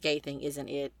ex-gay thing isn't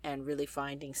it, and really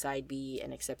finding side B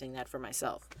and accepting that for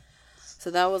myself.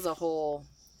 So that was a whole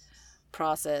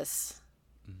process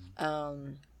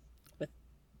with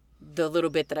the little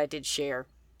bit that I did share.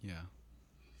 Yeah.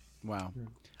 Wow.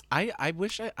 I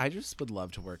wish I just would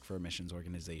love to work for a missions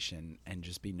organization and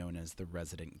just be known as the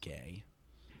resident gay.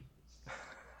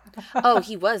 Oh,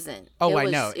 he wasn't. Oh, I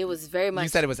know. It was very much. You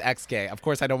said it was ex-gay. Of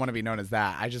course, I don't want to be known as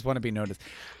that. I just want to be known as.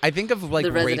 I think of like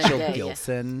The resident Rachel gay,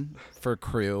 Gilson for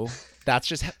Crew. That's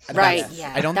just Right, that's-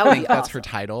 yeah. I don't That would think be that's her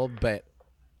awesome. title, but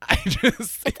I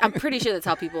just. I'm pretty sure that's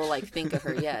how people like think of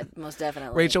her. Yeah, most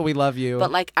definitely. Rachel, we love you.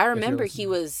 But like, I you're remember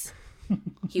listening.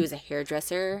 he was a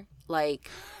hairdresser. Like,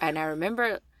 and I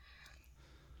remember,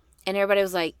 and everybody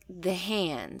was like, the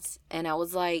hands, and I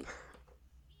was like,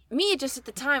 me just at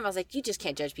the time, I was like, you just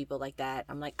can't judge people like that.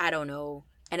 I'm like, I don't know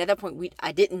And at that point,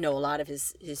 I didn't know a lot of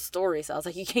his story, so I was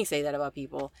like, you can't say that about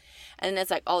people. And then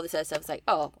it's like all this other stuff. It's like,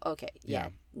 oh, okay, yeah.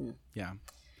 Yeah.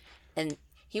 And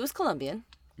he was Colombian.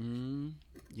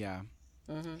 Yeah.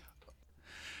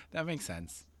 That makes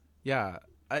sense. Yeah.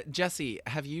 Jesse,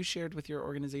 have you shared with your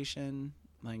organization,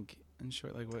 like, in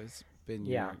short, like, what has been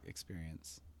your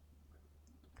experience?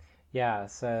 Yeah,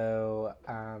 so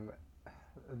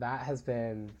that has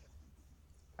been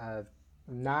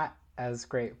not as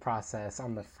great process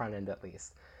on the front end, at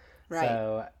least. Right.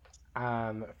 So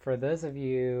for those of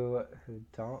you who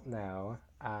don't know,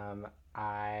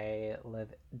 I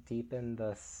live deep in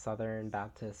the Southern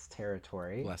Baptist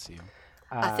territory. Bless you.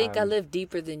 I think I live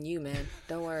deeper than you, man.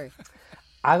 Don't worry.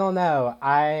 I don't know.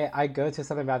 I go to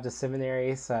Southern Baptist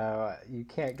Seminary, so you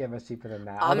can't get much deeper than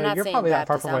that. I'm Although not you're saying probably not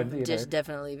far Baptist. from one I'm either. just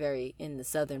definitely very in the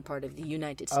southern part of the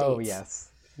United States. Oh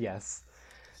yes.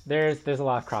 There's a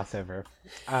lot of crossover.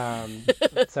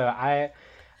 So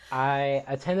I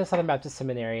attended Southern Baptist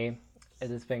Seminary. It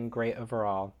has been great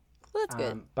overall. Well, that's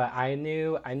good. But I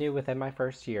knew within my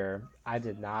first year I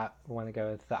did not want to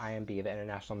go to the IMB, the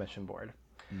International Mission Board.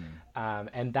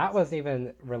 And that wasn't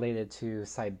even related to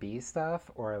Side B stuff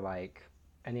or like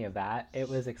any of that. It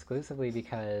was exclusively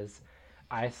because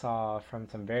I saw from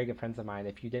some very good friends of mine,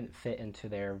 if you didn't fit into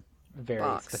their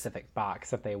very specific box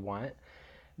that they want,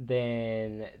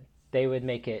 then they would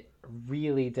make it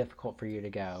really difficult for you to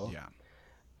go.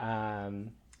 Yeah.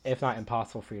 If not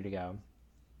impossible for you to go.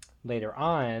 Later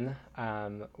on,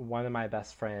 one of my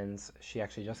best friends, she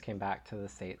actually just came back to the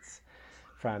States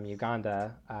from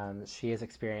Uganda. She has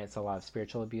experienced a lot of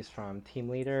spiritual abuse from team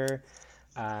leader.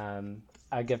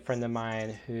 A good friend of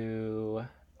mine who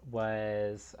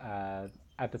was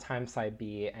at the time Side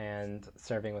B and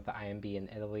serving with the IMB in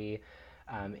Italy,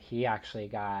 he actually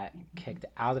got kicked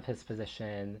out of his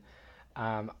position.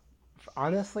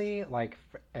 Honestly, like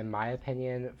in my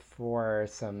opinion, for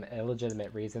some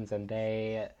illegitimate reasons, and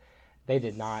they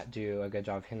did not do a good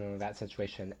job of handling that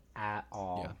situation at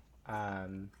all. Yeah.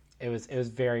 It was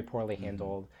very poorly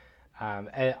handled.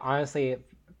 And honestly,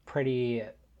 pretty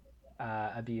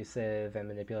abusive and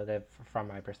manipulative from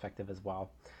my perspective as well.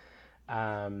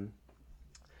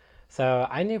 So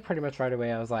I knew pretty much right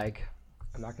away. I was like,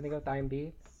 I'm not going to go with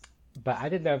IMB. But I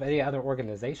didn't know of any other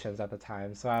organizations at the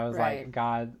time. So I was like,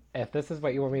 God, if this is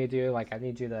what you want me to do, like I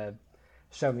need you to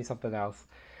show me something else.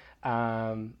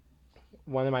 One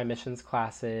of my missions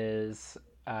classes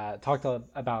talked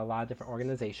about a lot of different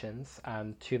organizations.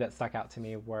 Two that stuck out to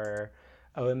me were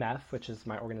OMF, which is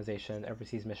my organization,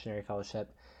 Overseas Missionary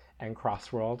Fellowship, and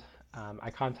Crossworld. I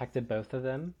contacted both of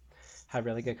them, had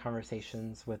really good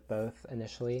conversations with both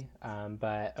initially,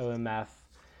 but OMF,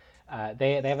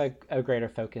 they have a greater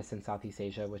focus in Southeast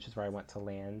Asia, which is where I went to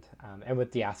land, and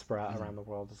with diaspora around the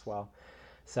world as well.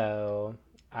 So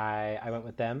I went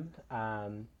with them.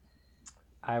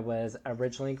 I was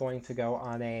originally going to go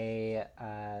on a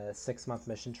 6-month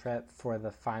mission trip for the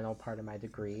final part of my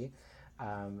degree,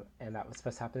 and that was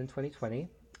supposed to happen in 2020.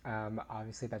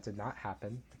 Obviously, that did not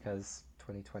happen because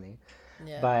 2020.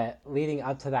 Yeah. But leading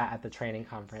up to that, at the training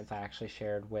conference, I actually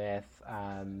shared with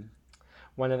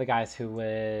one of the guys who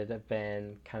would have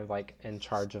been kind of like in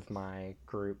charge of my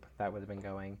group that would have been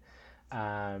going,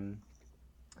 and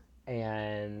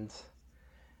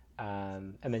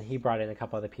then he brought in a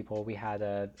couple other people. We had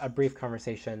a brief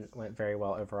conversation, went very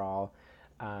well overall.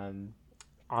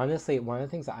 Honestly, one of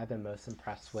the things that I've been most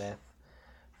impressed with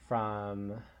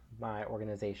from my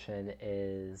organization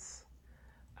is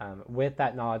with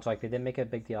that knowledge, like they didn't make a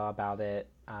big deal about it.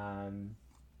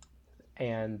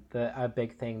 And a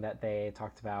big thing that they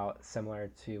talked about,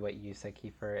 similar to what you said,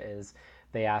 Kiefer, is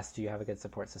they asked, do you have a good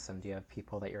support system? Do you have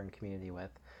people that you're in community with?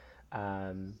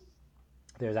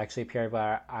 There's actually a period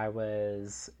where I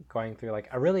was going through like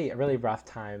a really rough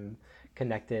time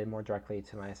connected more directly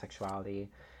to my sexuality,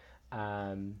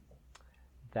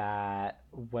 that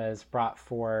was brought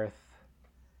forth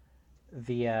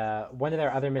via one of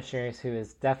their other missionaries who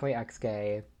is definitely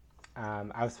ex-gay.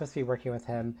 I was supposed to be working with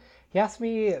him. He asked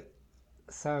me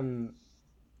some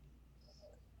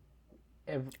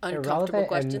uncomfortable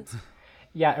questions.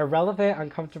 Irrelevant,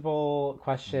 uncomfortable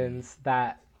questions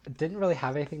that didn't really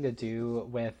have anything to do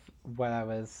with what I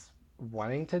was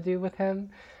wanting to do with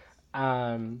him,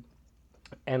 and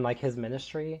like his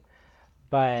ministry.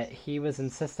 But he was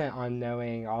insistent on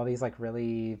knowing all these like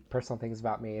really personal things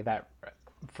about me that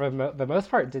for the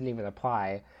most part didn't even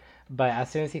apply. But as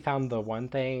soon as he found the one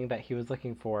thing that he was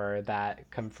looking for that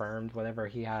confirmed whatever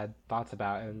he had thoughts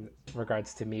about in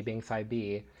regards to me being Side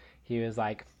B, he was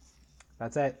like,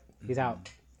 that's it. He's out.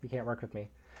 You can't work with me.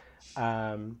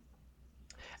 And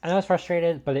I was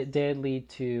frustrated, but it did lead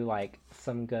to like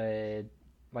some good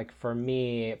like for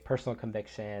me, personal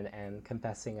conviction and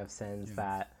confessing of sins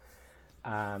that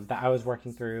I was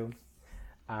working through.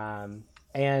 And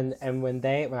when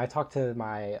I talked to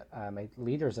my my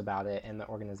leaders about it in the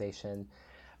organization,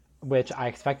 which I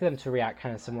expected them to react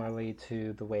kind of similarly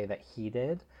to the way that he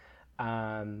did,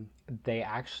 they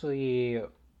actually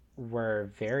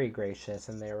were very gracious,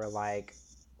 and they were like,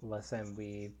 listen,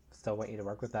 we still want you to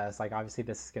work with us. Like, obviously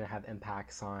this is going to have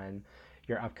impacts on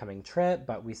your upcoming trip,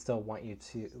 but we still want you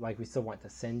to, like, we still want to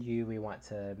send you. We want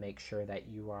to make sure that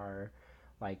you are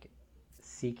like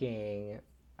seeking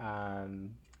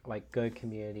like good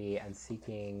community and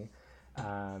seeking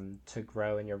to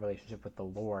grow in your relationship with the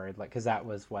Lord, like, because that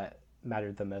was what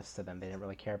mattered the most to them. They didn't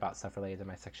really care about stuff related to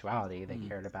my sexuality. They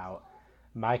cared about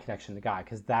my connection to God,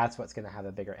 because that's what's going to have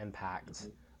a bigger impact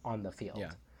on the field.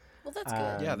 Yeah. Well, that's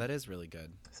good. Yeah, that is really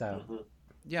good. So,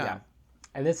 Yeah.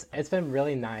 and it's been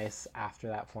really nice after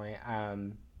that point.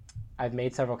 I've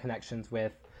made several connections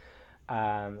with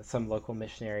some local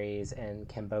missionaries in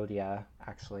Cambodia,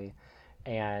 actually,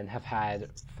 and have had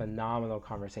phenomenal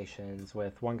conversations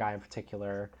with one guy in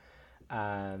particular,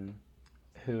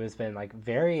 who has been like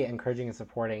very encouraging and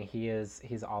supporting.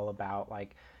 He's all about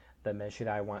like the ministry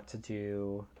that I want to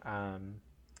do,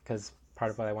 because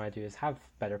part of what I want to do is have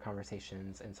better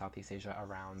conversations in Southeast Asia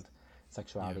around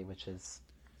sexuality, which is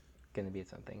going to be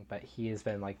something. But he has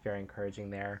been like very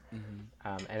encouraging there,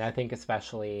 and I think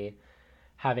especially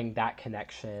having that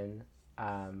connection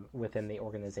within the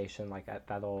organization, like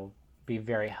that'll be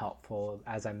very helpful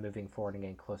as I'm moving forward and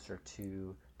getting closer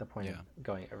to the point of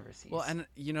going overseas. Well, and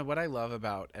you know what I love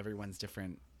about everyone's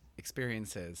different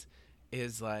experiences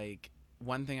is like,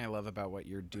 one thing I love about what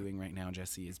you're doing right now,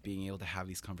 Jesse, is being able to have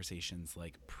these conversations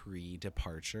like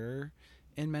pre-departure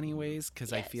in many ways,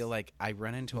 because I feel like I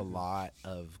run into a lot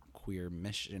of queer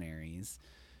missionaries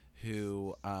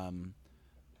who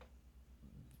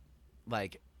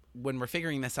like when we're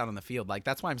figuring this out on the field, like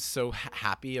that's why I'm so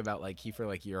happy about like Kiefer,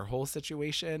 like your whole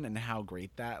situation and how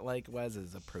great that like was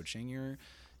as approaching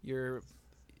your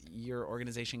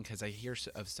organization, because I hear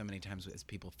of so many times as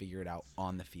people figure it out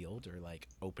on the field or like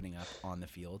opening up on the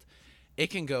field, it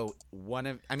can go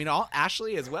all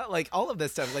Ashley as well, like all of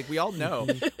this stuff, like we all know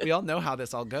how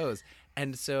this all goes.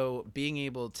 And so being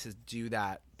able to do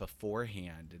that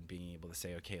beforehand and being able to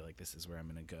say, okay, like this is where I'm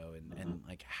going to go and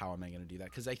like how am I going to do that?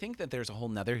 Because I think that there's a whole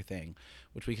nother thing,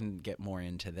 which we can get more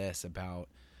into this about,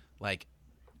 like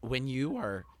when you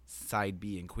are side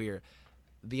B and queer,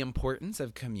 the importance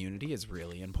of community is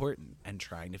really important, and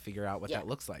trying to figure out what that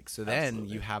looks like. So then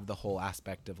you have the whole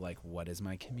aspect of like, what is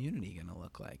my community going to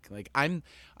look like? Like I'm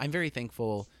very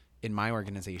thankful in my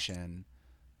organization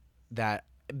that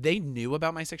they knew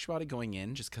about my sexuality going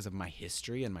in just because of my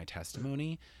history and my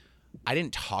testimony. I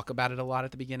didn't talk about it a lot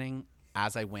at the beginning.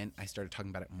 As I went, I started talking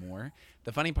about it more.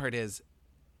 The funny part is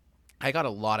I got a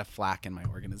lot of flack in my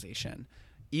organization.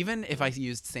 Even if I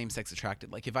used same-sex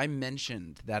attracted, like if I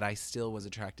mentioned that I still was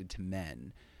attracted to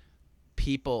men,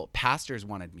 pastors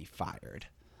wanted me fired.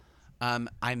 I'm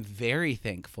very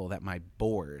thankful that my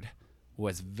board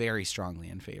was very strongly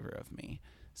in favor of me.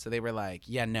 So they were like,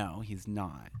 yeah, no, he's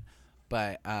not.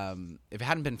 But if it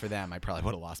hadn't been for them, I probably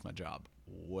would have lost my job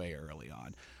way early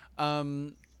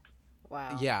on.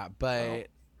 Wow. Yeah, but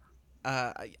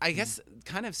I guess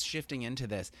kind of shifting into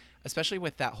this, especially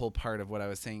with that whole part of what I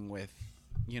was saying with,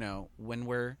 you know, when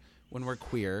we're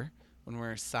queer, when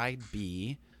we're side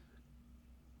B,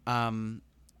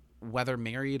 whether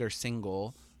married or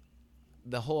single,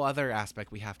 the whole other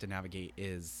aspect we have to navigate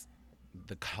is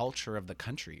the culture of the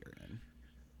country you're in.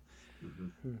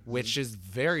 Which is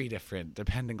very different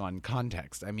depending on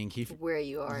context. I mean, Kiefer, where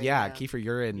you are. Kiefer,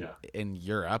 you're in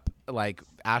Europe. Like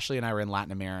Ashley and I were in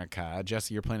Latin America.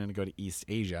 Jesse, you're planning to go to East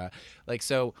Asia. Like,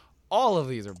 so all of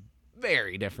these are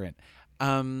very different.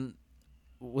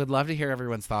 Would love to hear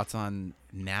everyone's thoughts on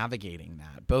navigating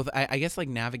that. Both, I guess, like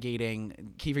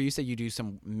navigating. Kiefer, you said you do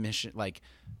some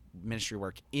ministry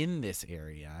work in this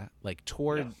area, like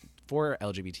toward for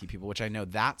LGBT people, which I know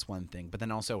that's one thing, but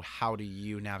then also how do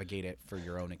you navigate it for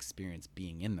your own experience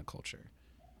being in the culture?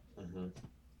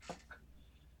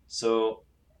 So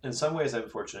in some ways I'm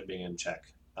fortunate being in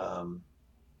Czech,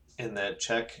 in that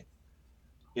Czech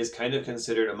is kind of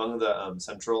considered among the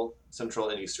central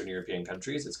and Eastern European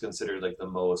countries, it's considered like the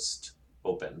most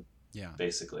open,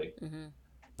 basically.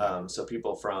 So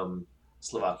people from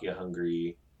Slovakia,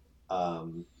 Hungary,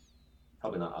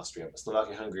 probably not Austria, but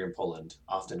Slovakia, Hungary, and Poland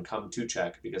often come to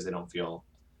Czech because they don't feel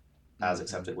as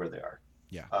accepted where they are.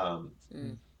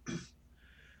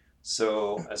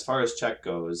 So as far as Czech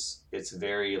goes, it's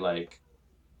very like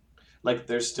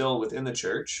there's still within the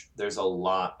church, there's a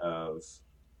lot of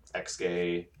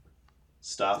ex-gay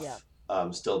stuff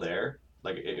still there.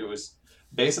 Like it was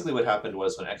basically what happened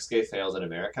was when ex-gay failed in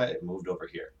America, it moved over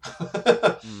here.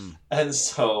 And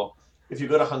so if you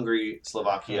go to Hungary,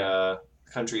 Slovakia,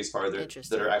 countries farther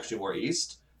that are actually more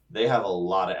east, they have a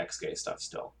lot of ex-gay stuff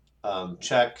still.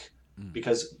 Czech,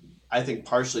 because I think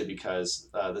partially because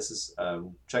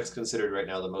Czech's considered right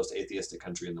now the most atheistic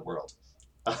country in the world.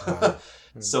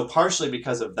 So partially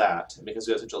because of that, and because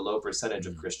we have such a low percentage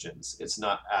of Christians, it's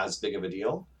not as big of a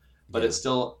deal, but it's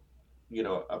still, you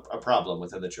know, a problem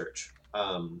within the church.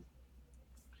 On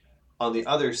the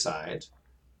other side,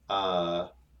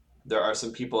 there are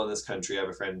some people in this country. I have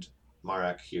a friend,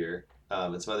 Marek, here,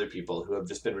 and some other people who have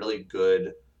just been really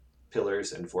good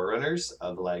pillars and forerunners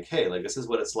of like, hey, like this is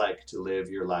what it's like to live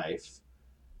your life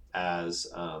as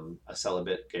a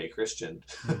celibate gay Christian.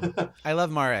 I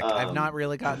love Marek. I've not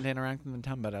really gotten to interact with him in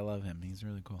town, but I love him. He's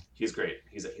really cool. He's great.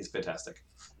 He's fantastic.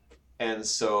 And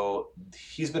so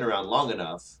he's been around long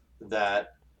enough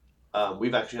that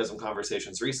we've actually had some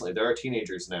conversations recently. There are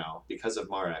teenagers now, because of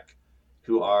Marek,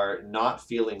 who are not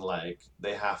feeling like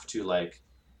they have to like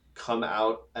come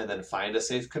out and then find a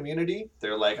safe community.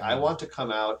 They're like, I want to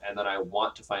come out and then I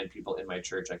want to find people in my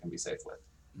church I can be safe with.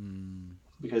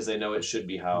 Because they know it should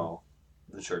be how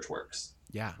the church works.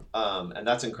 Yeah. And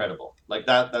that's incredible. Like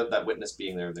that witness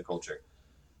being there in the culture.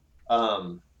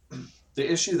 The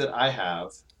issue that I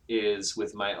have is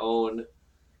with my own,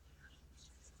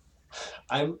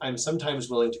 I'm sometimes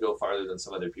willing to go farther than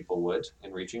some other people would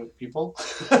in reaching people.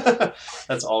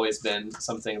 That's always been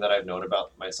something that I've known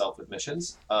about myself with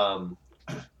missions.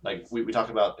 Like we talk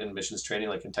about in missions training,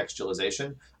 like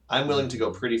contextualization. I'm willing to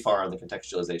go pretty far on the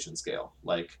contextualization scale.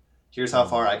 Like, here's how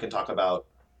far I can talk about,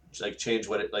 like,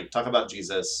 talk about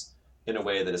Jesus in a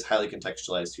way that is highly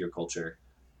contextualized to your culture.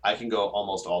 I can go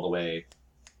almost all the way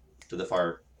to the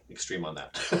far extreme on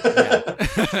that.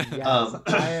 Yes,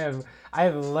 I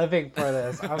am living for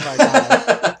this. Oh my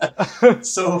god.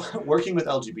 So working with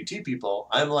LGBT people,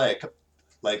 I'm like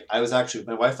I was actually,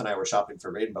 my wife and I were shopping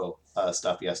for rainbow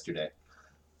stuff yesterday.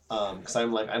 Because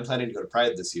I'm planning to go to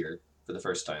Pride this year for the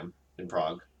first time in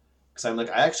Prague. Because I'm like,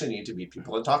 I actually need to meet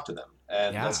people and talk to them.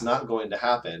 And that's not going to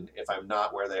happen if I'm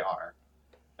not where they are.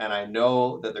 And I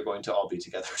know that they're going to all be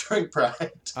together during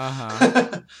Pride.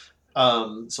 So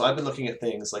I've been looking at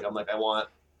things like, I want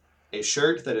a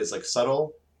shirt that is like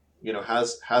subtle, you know,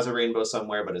 has a rainbow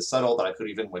somewhere, but is subtle, that I could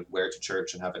even like wear to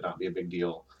church and have it not be a big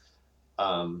deal.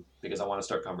 Because I want to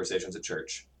start conversations at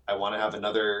church. I want to have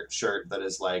another shirt that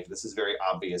is like, this is very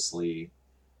obviously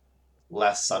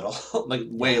less subtle, like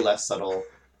way less subtle,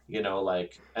 you know,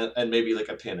 like, and maybe like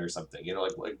a pin or something, you know,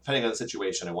 like depending on the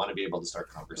situation, I want to be able to start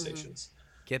conversations.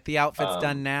 Get the outfits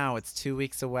done now. It's 2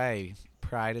 weeks away.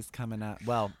 Pride is coming up.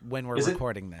 Well, when we're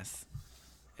recording this,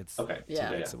 it's 2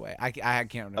 weeks away. I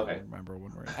can't remember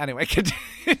when we're. Anyway,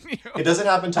 continue. It doesn't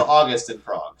happen until August in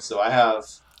Prague, so I have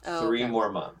 3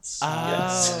 more months.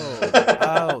 Yes.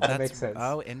 That makes sense.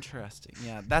 Oh, interesting.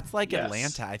 Yeah, that's like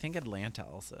Atlanta. I think Atlanta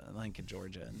also, like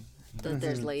Georgia.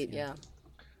 There's late, yeah.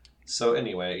 So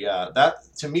anyway, that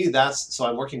to me, so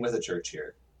I'm working with a church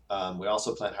here. We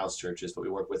also plant house churches, but we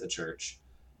work with a church.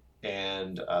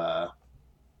 And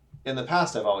in the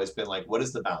past, I've always been like, what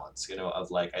is the balance, you know, of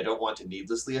like, I don't want to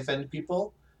needlessly offend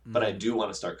people, but I do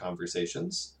want to start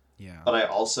conversations. Yeah. But I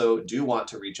also do want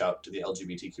to reach out to the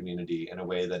LGBT community in a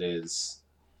way that is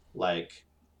like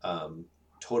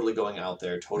totally going out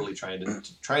there, totally trying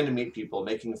to meet people,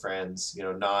 making friends, you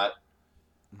know, not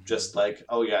just like,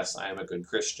 oh yes, I am a good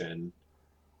Christian,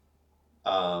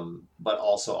 but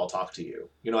also I'll talk to you.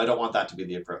 You know, I don't want that to be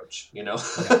the approach, you know?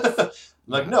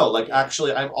 Like, no, like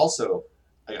actually I'm also,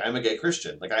 like, I'm a gay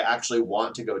Christian. Like I actually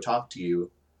want to go talk to you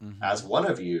as one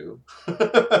of you.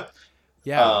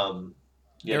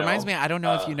 It reminds me, I don't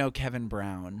know if you know Kevin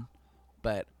Brown,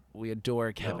 but we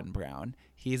adore Kevin Brown.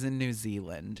 He's in New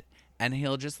Zealand, and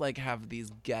he'll just like have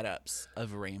these get-ups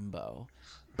of rainbow.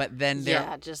 But then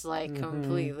just like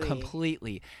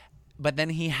completely. But then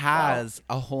he has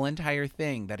a whole entire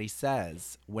thing that he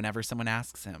says whenever someone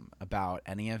asks him about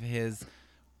any of his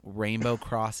rainbow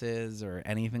crosses or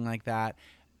anything like that,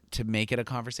 to make it a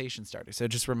conversation starter. So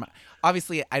just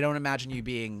obviously, I don't imagine you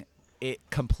being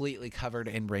completely covered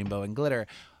in rainbow and glitter.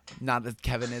 Not that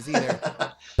Kevin is either,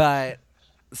 but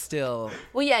still.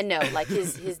 Well, yeah, no, like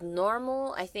his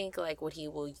normal, I think like what he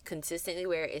will consistently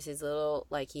wear is his little,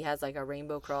 like he has like a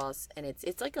rainbow cross, and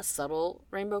it's like a subtle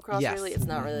rainbow cross. Really, it's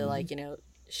not really like, you know,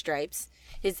 stripes.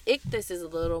 His ichthus is a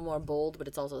little more bold, but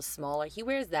it's also smaller. He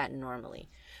wears that normally,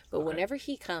 but whenever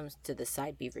he comes to the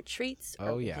Side B retreats,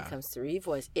 or when he comes to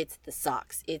Revoice, it's the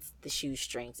socks, it's the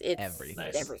shoestrings, it's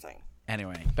everything.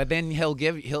 Anyway, but then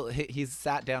he's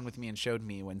sat down with me and showed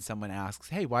me when someone asks,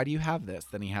 "Hey, why do you have this?"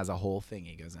 Then he has a whole thing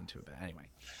he goes into it. But anyway,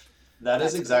 That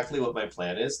is exactly what my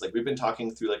plan is. Like we've been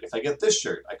talking through, like if I get this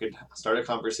shirt, I could start a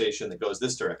conversation that goes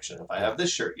this direction. If I have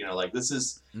this shirt, like this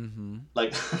is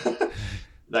like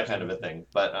that kind of a thing.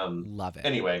 But love it.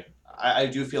 Anyway, I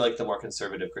do feel like the more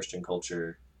conservative Christian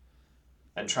culture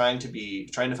and trying to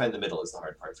find the middle is the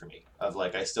hard part for me. Of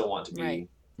like I still want to be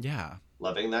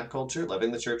loving that culture,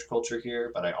 loving the church culture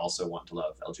here, but I also want to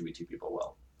love LGBT people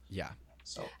well. Yeah.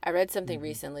 So I read something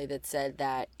recently that said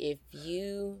that if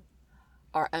you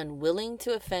are unwilling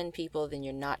to offend people, then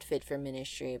you're not fit for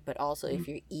ministry. But also, if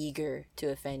you're eager to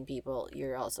offend people,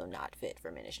 you're also not fit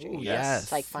for ministry. Ooh, yes.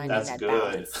 It's like finding That's that good.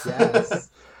 balance. Yes.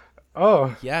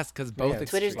 Oh. Yes, because both Yeah.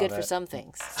 Twitter's extremes. good for some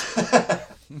things.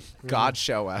 God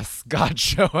show us. God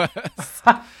show us.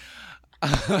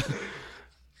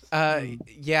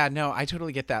 Yeah, no, I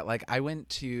totally get that. Like, I went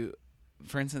to,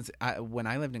 for instance, when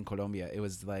I lived in Colombia, it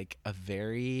was like a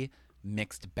very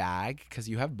mixed bag because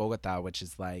you have Bogota, which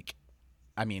is like,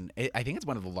 I mean, I think it's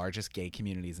one of the largest gay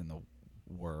communities in the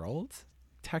world,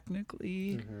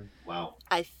 technically. Wow.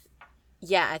 I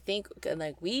think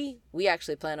like we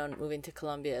actually plan on moving to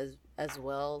Colombia as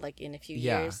well, like in a few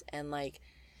years, and like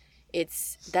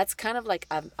that's kind of like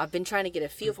I've been trying to get a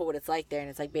feel for what it's like there, and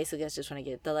it's like basically I just want to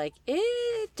get the like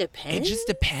it depends. It just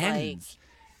depends. Like,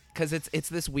 because it's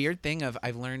this weird thing of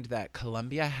I've learned that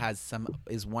Colombia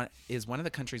is one of the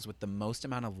countries with the most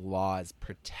amount of laws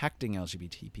protecting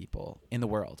LGBT people in the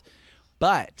world,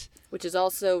 but which is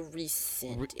also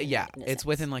recent. in a it's sense.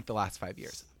 within like the last 5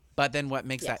 years. But then what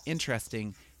makes that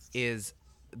interesting is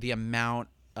the amount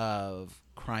of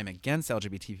crime against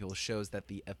LGBT people shows that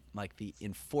the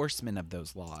enforcement of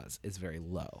those laws is very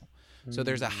low. So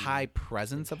there's a high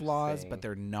presence of laws, but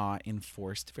they're not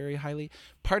enforced very highly.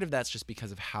 Part of that's just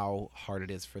because of how hard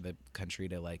it is for the country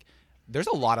to like. There's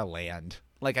a lot of land.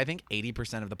 Like I think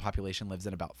 80% of the population lives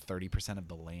in about 30% of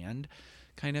the land,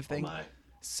 kind of thing. Oh my.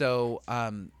 So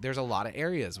there's a lot of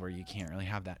areas where you can't really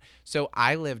have that. So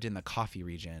I lived in the coffee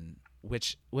region,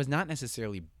 which was not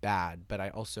necessarily bad, but I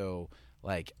also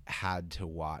like had to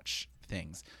watch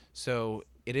things. So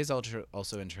it is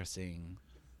also interesting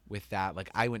with that. Like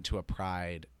I went to a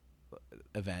Pride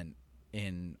event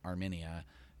in Armenia,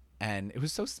 and it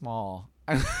was so small.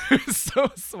 It was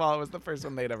so small. It was the first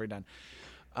one they'd ever done.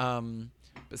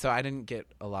 But so I didn't get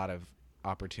a lot of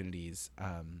opportunities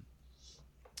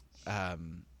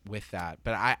with that.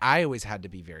 But I always had to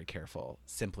be very careful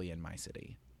simply in my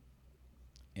city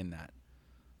in that.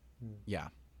 Yeah.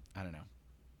 I don't know.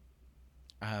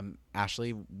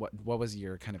 Ashley, what was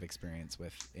your kind of experience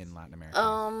in Latin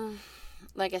America?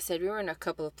 Like I said, we were in a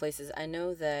couple of places. I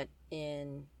know that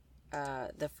in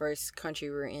the first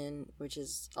country we were in, which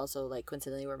is also like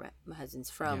coincidentally where my husband's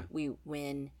from,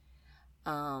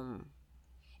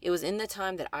 it was in the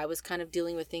time that I was kind of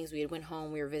dealing with things. We had went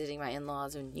home, we were visiting my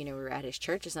in-laws, and we were at his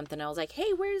church or something. I was like,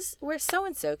 hey, where's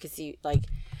so-and-so? Because he, like,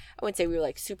 I wouldn't say we were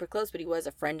like super close, but he was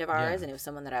a friend of ours, and it was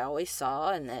someone that I always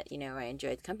saw and that I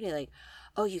enjoyed the company. Like,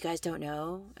 oh, you guys don't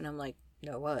know? And I'm like,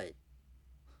 no, what?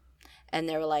 And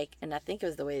they were like, and I think it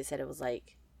was the way they said it was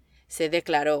like, se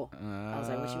declaró. I was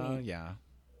like, what you mean? Yeah.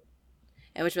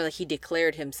 And which was like, he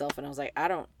declared himself. And I was like,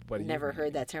 never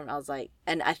heard that term. I was like,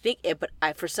 and I think but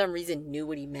I, for some reason, knew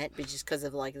what he meant, but just because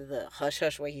of like the hush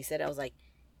hush way he said it, I was like,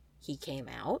 he came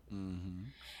out. Mm-hmm.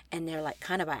 And they're like,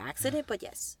 kind of by accident, but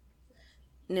yes.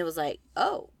 And it was like,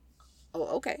 oh,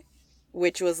 okay.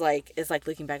 Which was like, it's like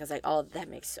looking back, I was like, oh, that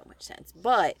makes so much sense.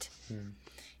 But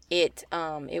it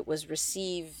was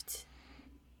received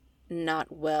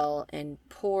not well, and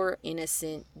poor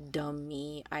innocent dumb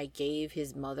me, I gave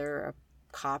his mother a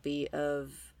copy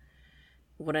of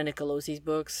one of Nicolosi's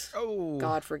books. Oh,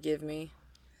 God forgive me.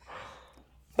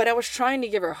 But I was trying to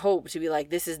give her hope to be like,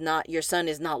 this is not, your son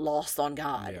is not lost on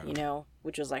God,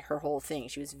 which was like her whole thing.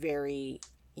 She was very,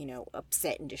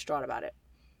 upset and distraught about it.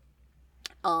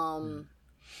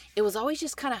 It was always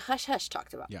just kind of hush hush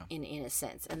talked about in a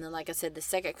sense. And then, like I said, the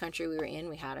second country we were in,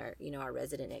 we had our, our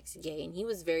resident ex-gay, and he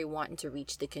was very wanting to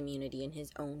reach the community in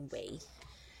his own way.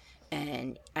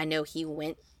 And I know he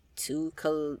went to,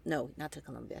 not to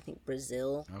Colombia, I think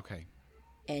Brazil. Okay.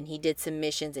 And he did some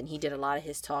missions, and he did a lot of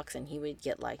his talks, and he would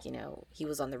get like, he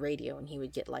was on the radio, and he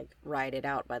would get like rioted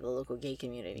out by the local gay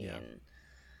community and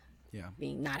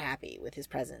being not happy with his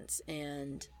presence.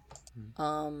 And,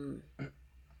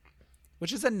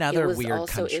 which is another weird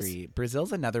country.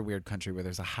 Brazil's another weird country where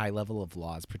there's a high level of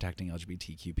laws protecting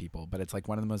LGBTQ people, but it's like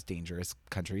one of the most dangerous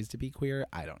countries to be queer.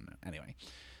 I don't know. Anyway,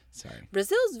 sorry.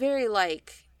 Brazil's very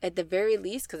like, at the very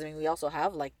least, because I mean, we also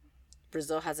have like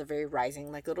Brazil has a very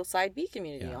rising like little side B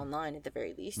community Yeah. online at the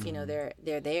very least. You know, Mhm.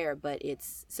 they're there, but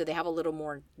it's so they have a little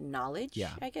more knowledge,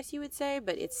 Yeah. I guess you would say,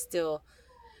 but it's still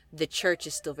the church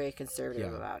is still very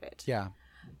conservative Yeah. about it. Yeah.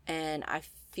 And I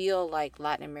feel like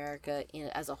Latin America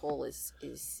as a whole is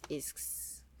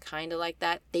kind of like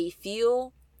that. They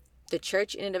feel the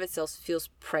church in and of itself feels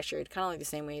pressured, kind of like the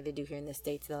same way they do here in the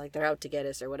States. They're like they're out to get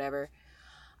us or whatever.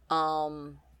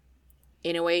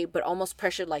 In a way, but almost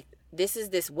pressured like this is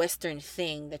this Western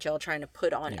thing that y'all trying to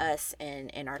put on Yeah. us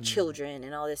and our children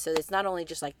and all this. So it's not only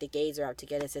just like the gays are out to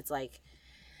get us, it's like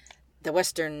the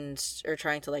Westerns are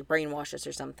trying to like brainwash us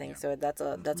or something. Yeah. So that's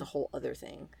a whole other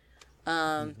thing.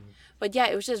 But yeah,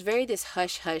 it was just very this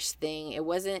hush hush thing. It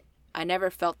wasn't, I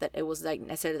never felt that it was like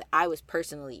necessarily that I was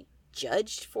personally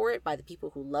judged for it by the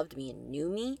people who loved me and knew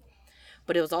me,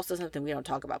 but it was also something we don't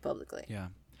talk about publicly. Yeah.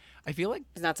 I feel like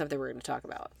It's not something we're going to talk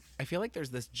about. there's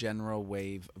this general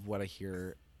wave of what I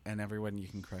hear, and everyone, you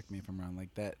can correct me if I'm wrong,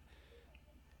 like that.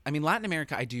 I mean, Latin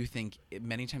America, I do think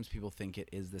many times people think it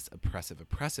is this oppressive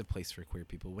place for queer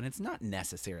people when it's not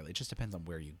necessarily. It just depends on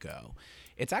where you go.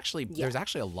 It's actually, there's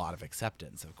actually a lot of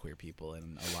acceptance of queer people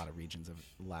in a lot of regions of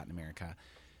Latin America.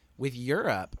 With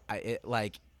Europe,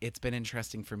 it's been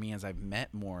interesting for me as I've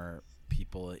met more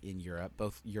people in Europe,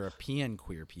 both European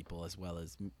queer people as well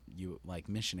as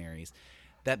missionaries,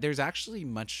 that there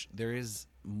is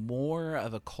more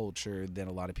of a culture than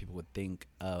a lot of people would think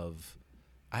of.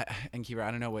 And Kira,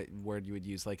 I don't know what word you would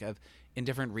use, like in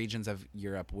different regions of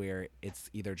Europe where it's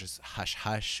either just hush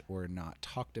hush or not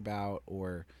talked about,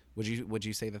 or would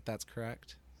you say that that's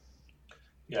correct?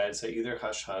 Yeah, I'd say either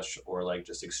hush hush or like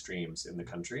just extremes in the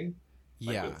country.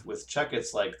 Like Yeah. with Czech,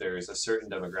 it's like there's a certain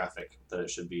demographic that it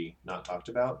should be not talked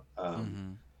about.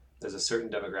 There's a certain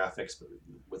demographics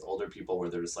with older people where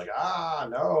they're just like,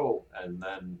 no. And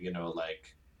then,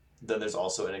 then there's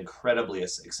also an incredibly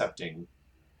accepting,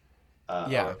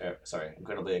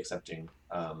 incredibly accepting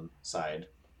side.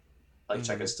 Like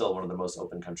Czech is still one of the most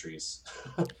open countries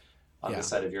on this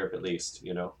side of Europe, at least,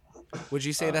 Would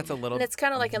you say that's a little? And it's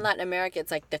kind of like in Latin America,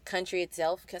 it's like the country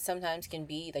itself sometimes can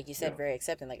be, like you said, very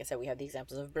accepting. Like I said, we have the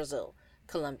examples of Brazil,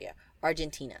 Colombia,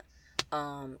 Argentina.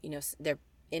 They're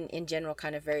in general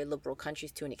kind of very liberal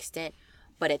countries to an extent.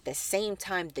 But at the same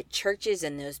time, the churches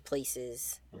in those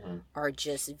places are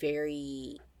just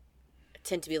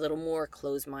tend to be a little more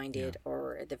closed-minded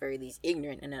or at the very least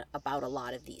ignorant about a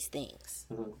lot of these things.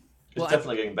 It's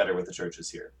definitely getting better with the churches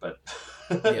here, but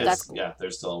That's cool.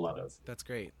 there's still a lot of. That's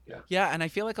great. Yeah, and I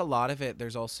feel like a lot of it,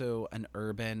 there's also an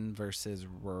urban versus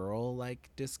rural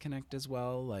disconnect as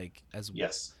well,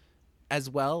 as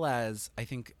well as I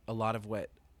think a lot of what,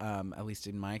 at least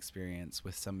in my experience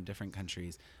with some different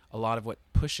countries, a lot of what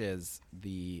pushes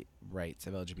the rights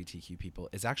of LGBTQ people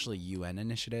is actually UN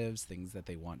initiatives, things that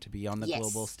they want to be on the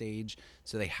global stage,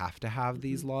 so they have to have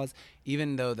these laws,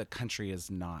 even though the country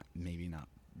is maybe not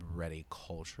ready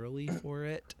culturally for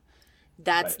it.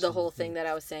 That's the whole thing that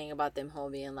I was saying about them whole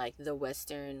being like the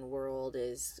Western world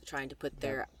is trying to put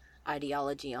their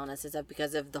ideology on us. Is that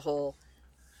because of the whole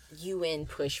UN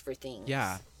push for things?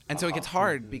 Yeah. And so it gets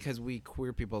hard because we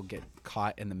queer people get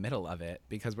caught in the middle of it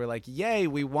because we're like, yay,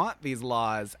 we want these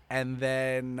laws, but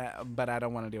I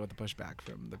don't want to deal with the pushback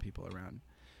from the people around.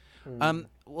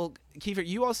 Well, Kiefer,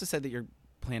 you also said that you're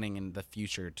planning in the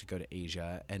future to go to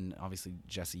Asia, and obviously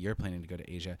Jesse, you're planning to go to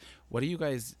Asia. What do you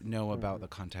guys know about the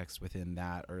context within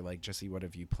that, or Jesse, what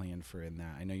have you planned for in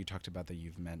that? I know you talked about that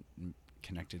you've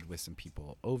connected with some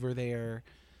people over there,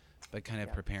 but kind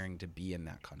of preparing to be in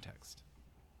that context.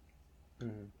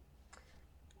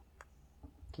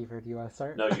 Kiefer, do you want to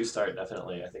start? No, you start,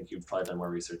 definitely. I think you've probably done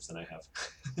more research than I have.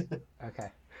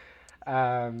 Okay.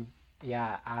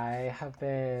 I have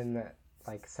been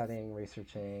studying,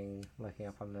 researching, looking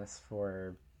up on this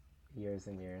for years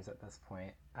and years at this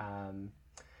point. And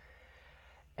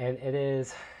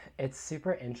it's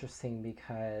super interesting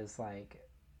because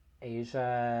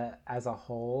Asia as a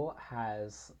whole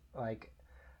has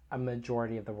a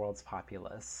majority of the world's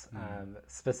populace,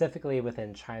 specifically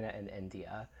within China and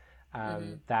India.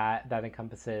 That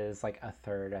encompasses a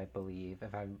third, I believe,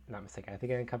 if I'm not mistaken. I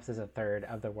think it encompasses a third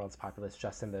of the world's populace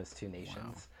just in those two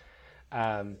nations.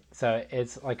 Wow. So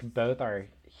it's both are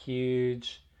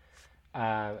huge,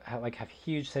 have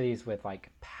huge cities with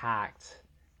packed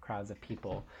crowds of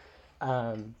people.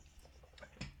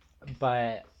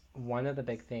 But one of the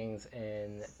big things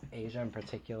in Asia in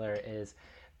particular is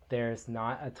there's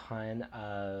not a ton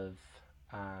of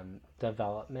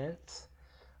development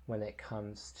when it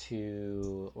comes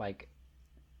to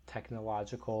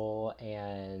technological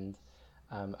and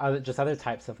other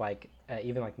types of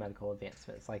even medical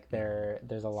advancements.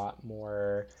 There's a lot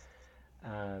more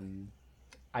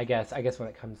I guess when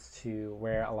it comes to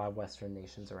where a lot of Western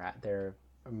nations are at, they're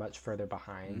much further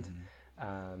behind.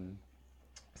 Um,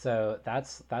 so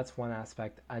that's one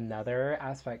aspect. Another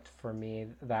aspect for me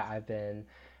that I've been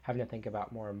having to think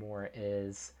about more and more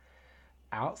is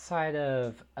outside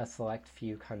of a select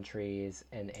few countries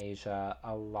in Asia,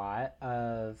 a lot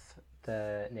of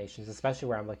the nations, especially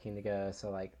where I'm looking to go,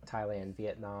 so like Thailand,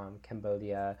 Vietnam,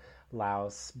 Cambodia,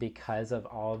 Laos, because of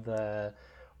all the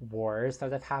wars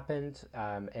that have happened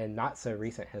in not so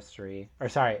recent history, or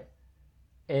sorry,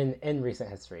 in recent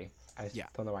history. I Yeah.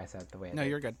 don't know why I said it the way I No, did.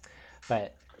 you're good.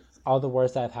 But all the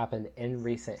wars that have happened in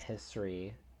recent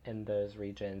history in those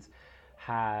regions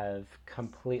have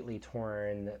completely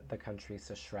torn the countries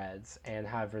to shreds and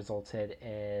have resulted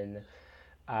in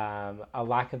a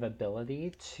lack of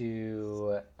ability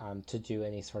to do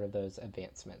any sort of those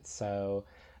advancements. So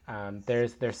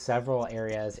there's several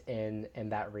areas in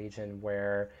that region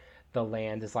where the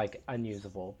land is like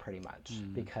unusable pretty much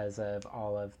because of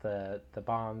all of the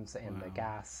bombs and the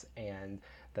gas and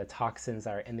the toxins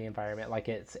that are in the environment. Like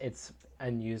it's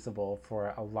unusable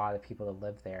for a lot of people to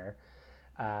live there.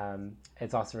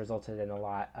 It's also resulted in a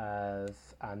lot of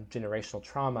generational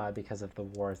trauma because of the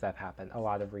wars that have happened, a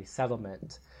lot of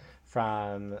resettlement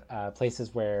from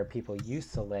places where people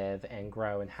used to live and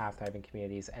grow and have thriving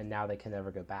communities, and now they can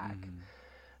never go back.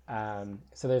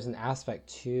 So there's an aspect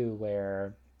too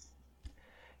where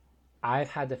I've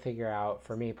had to figure out,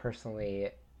 for me personally,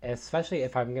 especially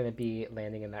if I'm going to be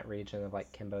landing in that region of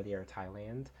like Cambodia or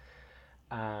Thailand,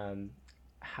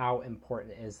 how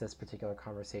important is this particular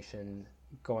conversation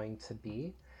going to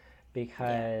be?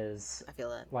 Because I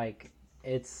feel that.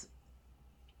 It's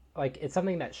it's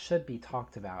something that should be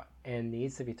talked about and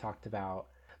needs to be talked about,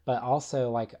 but also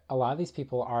like a lot of these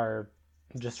people are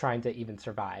just trying to even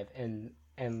survive and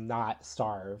not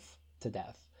starve to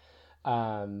death.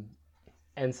 Um,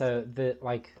 and so the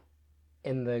like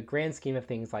in the grand scheme of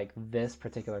things, like this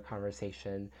particular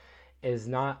conversation is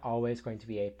not always going to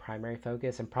be a primary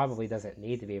focus and probably doesn't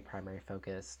need to be a primary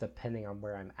focus depending on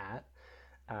where I'm at.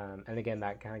 And again,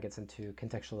 that kind of gets into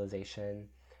contextualization.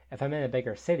 If I'm in a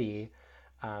bigger city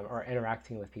or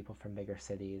interacting with people from bigger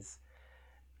cities,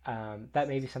 that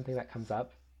may be something that comes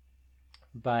up,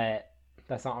 but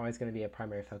that's not always going to be a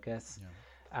primary focus.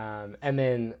 And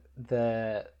then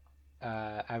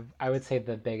I would say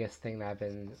the biggest thing that I've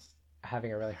been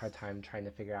having a really hard time trying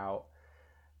to figure out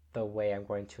the way I'm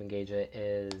going to engage it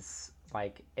is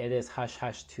like it is hush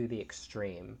hush to the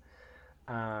extreme.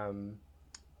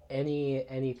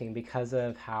 Anything because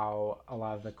of how a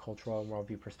lot of the cultural and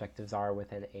worldview perspectives are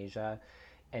within Asia,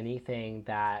 anything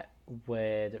that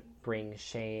would bring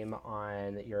shame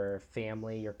on your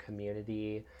family, your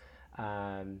community,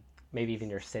 maybe even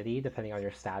your city, depending on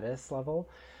your status level,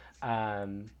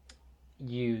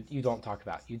 you don't talk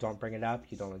about. You don't bring it up.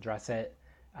 You don't address it.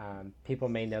 People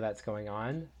may know that's going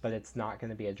on, but it's not going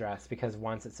to be addressed because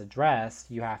once it's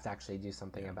addressed, you have to actually do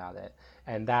something about it,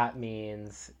 and that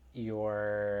means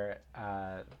you're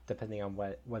depending on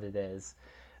what it is,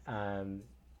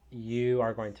 you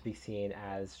are going to be seen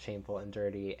as shameful and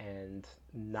dirty and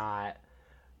not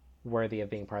worthy of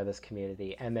being part of this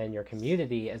community, and then your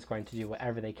community is going to do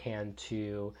whatever they can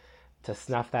to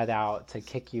snuff that out, to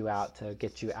kick you out, to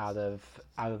get you out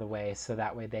of the way, so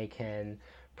that way they can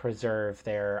preserve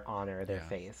their honor, their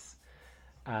face.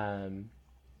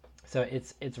 So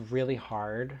it's really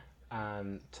hard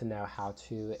to know how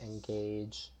to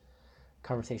engage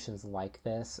conversations like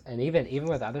this, and even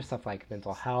with other stuff like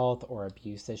mental health or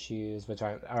abuse issues, which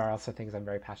are also things I'm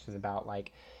very passionate about.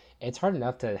 Like, it's hard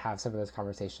enough to have some of those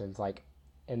conversations like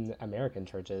in American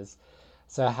churches,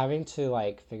 so having to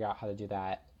like figure out how to do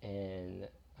that in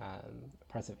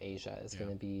parts of Asia is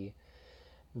going to be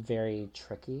very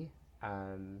tricky.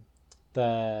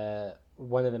 The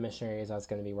one of the missionaries I was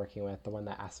going to be working with, the one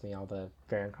that asked me all the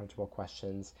very uncomfortable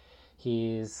questions,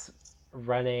 he's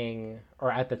running,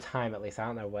 or at the time at least, I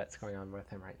don't know what's going on with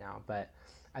him right now, but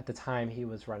at the time he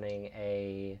was running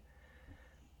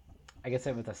I guess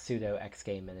it was a pseudo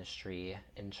ex-gay ministry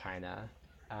in China,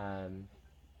 and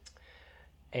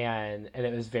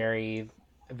it was very,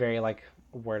 very like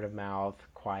word of mouth,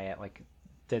 quiet, like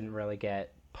didn't really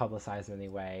get publicized in any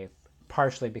way,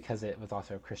 partially because it was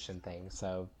also a Christian thing,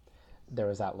 so there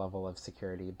was that level of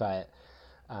security, but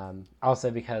also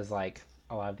because like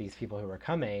a lot of these people who were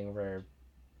coming were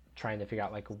trying to figure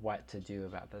out like what to do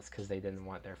about this because they didn't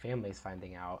want their families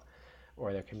finding out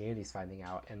or their communities finding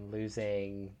out and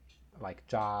losing like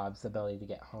jobs, ability to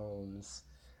get homes,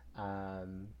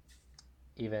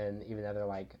 even other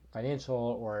like financial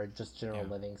or just general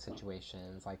living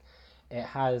situations. Like, it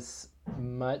has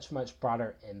much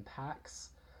broader impacts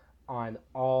on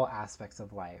all aspects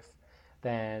of life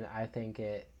than I think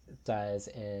it does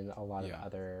in a lot of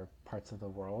other parts of the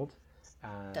world.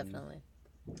 Definitely.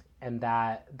 And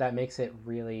that makes it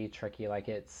really tricky. Like,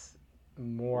 it's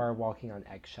more walking on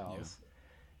eggshells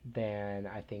than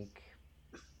I think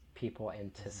people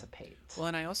anticipate. Well,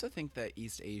 and I also think that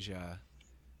East Asia,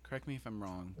 correct me if I'm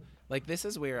wrong, like, this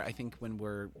is where I think when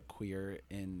we're queer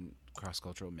in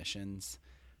cross-cultural missions,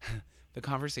 the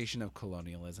conversation of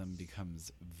colonialism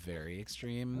becomes very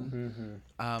extreme.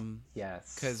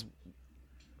 Yes. Because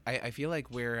I feel like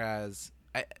whereas,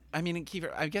 I mean,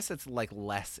 Kiefer, I guess it's like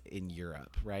less in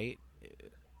Europe, right?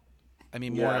 I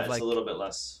mean, more of it's like a little bit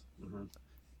less.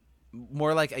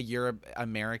 more like a Europe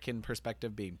American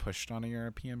perspective being pushed on a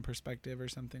European perspective or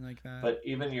something like that. But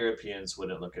even Europeans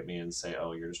wouldn't look at me and say,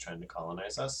 "Oh, you're just trying to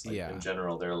colonize us." Like, in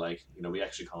general, they're like, we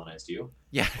actually colonized you.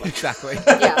 Yeah, exactly.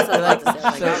 Yeah, so I was about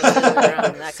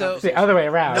to say, like, so the other way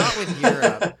around. Not with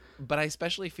Europe, but I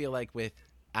especially feel like with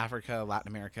Africa, Latin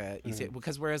America,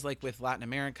 because whereas like with Latin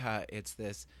America, it's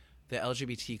this, the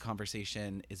LGBT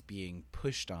conversation is being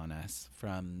pushed on us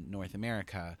from North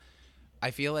America. I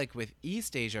feel like with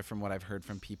East Asia, from what I've heard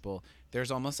from people,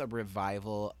 there's almost a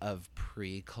revival of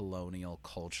pre-colonial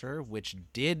culture, which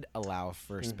did allow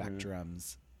for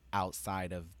spectrums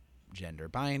outside of gender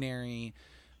binary,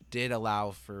 did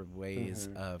allow for ways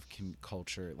of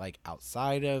culture, like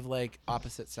outside of like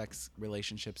opposite sex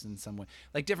relationships in some way,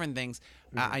 like different things.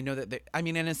 I know that,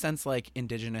 in a sense, like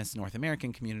indigenous North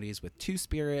American communities with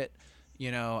two-spirit,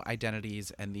 identities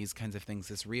and these kinds of things,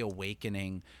 this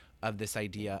reawakening of this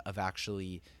idea of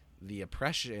actually the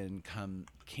oppression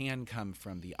can come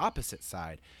from the opposite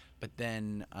side, but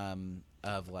then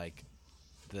of like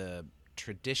the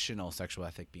traditional sexual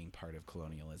ethic being part of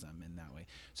colonialism in that way.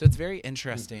 So it's very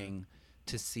interesting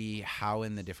to see how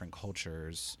in the different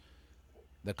cultures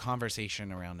the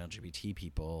conversation around LGBT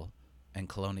people and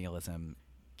colonialism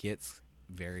gets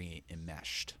very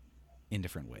enmeshed in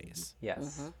different ways.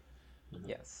 Yes.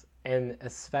 Yes. And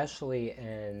especially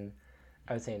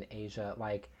I would say in Asia,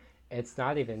 like, it's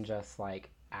not even just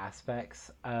like aspects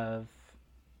of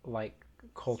like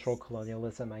cultural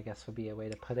colonialism, I guess would be a way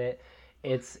to put it.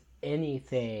 It's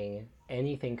anything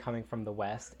coming from the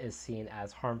West is seen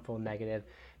as harmful, negative,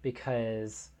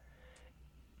 because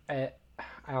I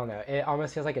don't know, it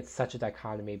almost feels like it's such a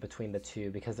dichotomy between the two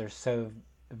because they're so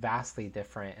vastly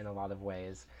different in a lot of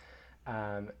ways.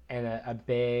 And a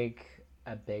big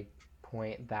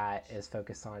point that is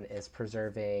focused on is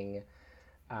preserving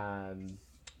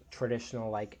traditional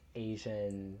like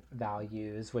Asian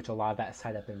values, which a lot of that is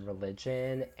tied up in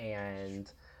religion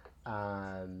and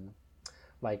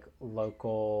like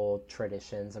local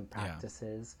traditions and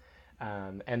practices.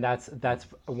 And that's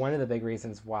one of the big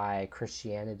reasons why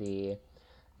Christianity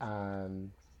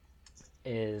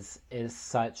is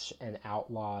such an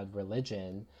outlawed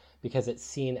religion, because it's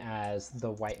seen as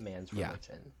the white man's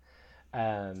religion.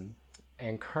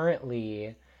 And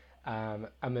currently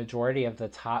a majority of the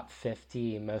top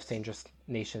 50 most dangerous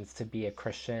nations to be a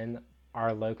Christian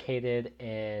are located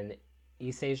in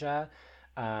East Asia,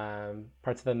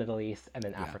 parts of the Middle East, and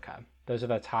then Africa. Those are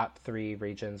the top 3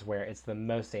 regions where it's the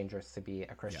most dangerous to be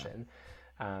a Christian,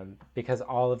 because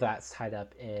all of that's tied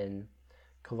up in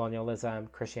colonialism,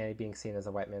 Christianity being seen as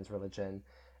a white man's religion,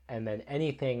 and then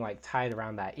anything like tied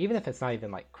around that, even if it's not even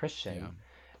like Christian,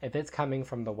 if it's coming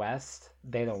from the West,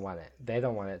 they don't want it. They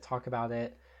don't want to talk about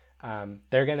it.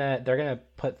 They're gonna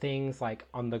put things like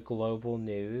on the global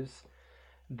news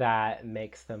that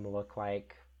makes them look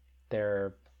like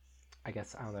they're, I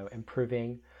guess, I don't know,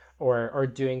 improving or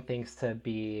doing things to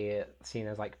be seen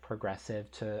as like progressive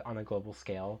on a global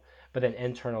scale. But then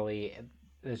internally,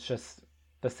 it's just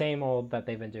the same old that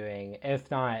they've been doing,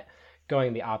 if not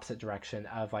going the opposite direction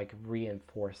of like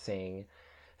reinforcing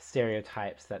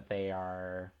stereotypes that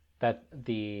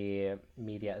the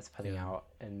media is putting out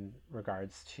in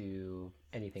regards to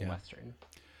anything Western.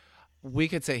 We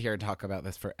could sit here and talk about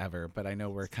this forever, but I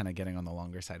know we're kind of getting on the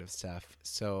longer side of stuff.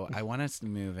 So I want us to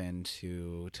move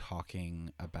into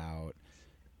talking about,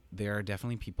 there are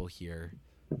definitely people here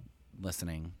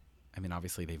listening. I mean,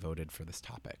 obviously they voted for this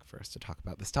topic, for us to talk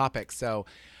about this topic. So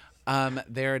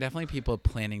there are definitely people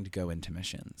planning to go into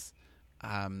missions.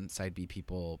 Side B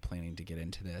people planning to get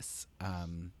into this,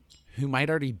 who might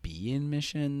already be in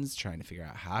missions, trying to figure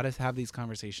out how to have these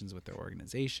conversations with their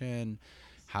organization,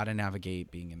 how to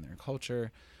navigate being in their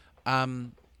culture.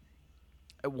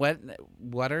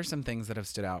 What are some things that have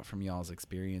stood out from y'all's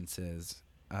experiences,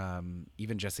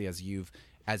 even Jesse, as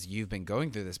you've been going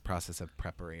through this process of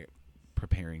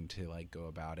preparing to like go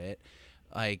about it,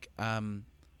 like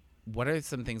what are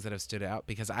some things that have stood out?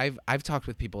 Because I've talked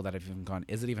with people that have even gone,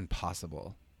 is it even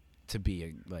possible to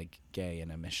be like gay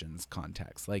in a missions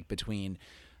context, like between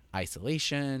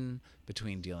isolation,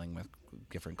 between dealing with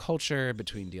different culture,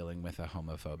 between dealing with a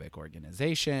homophobic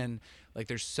organization. Like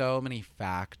there's so many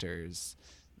factors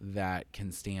that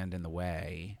can stand in the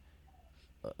way.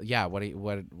 Yeah, what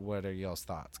are y'all's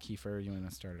thoughts? Kiefer, you want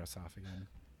to start us off again?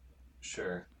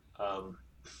 Sure.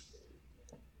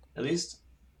 At least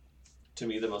to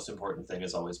me, the most important thing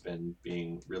has always been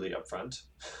being really upfront.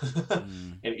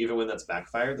 And even when that's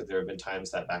backfired, that there have been times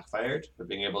that backfired, but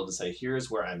being able to say, here's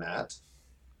where I'm at,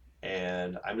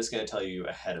 and I'm just going to tell you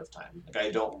ahead of time. Like, I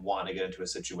don't want to get into a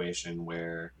situation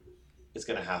where it's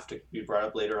going to have to be brought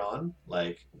up later on.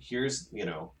 Like, here's,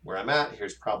 where I'm at,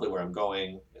 here's probably where I'm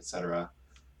going, etc.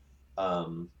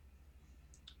 And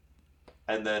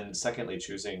then secondly,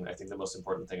 I think the most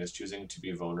important thing is choosing to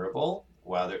be vulnerable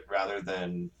rather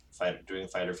than doing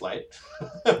fight or flight.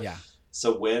 Yeah.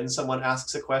 So when someone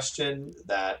asks a question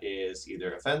that is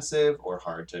either offensive or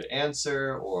hard to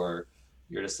answer, or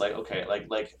you're just like, okay,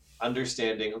 like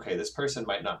understanding, okay, this person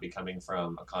might not be coming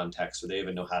from a context where they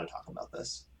even know how to talk about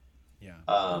this. Yeah.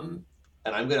 And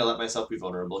I'm going to let myself be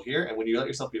vulnerable here. And when you let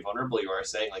yourself be vulnerable, you are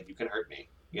saying, like, you can hurt me.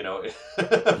 You're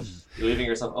leaving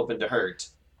yourself open to hurt.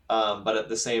 But at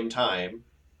the same time,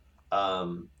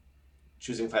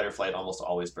 choosing fight or flight almost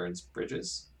always burns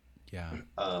bridges. Yeah.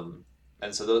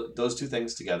 And so those two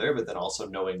things together, but then also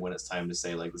knowing when it's time to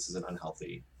say, like, this is an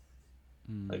unhealthy,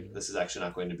 like, this is actually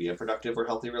not going to be a productive or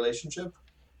healthy relationship.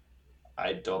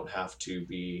 I don't have to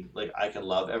be, like, I can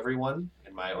love everyone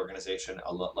in my organization.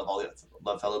 I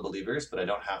love fellow believers, but I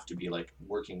don't have to be, like,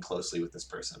 working closely with this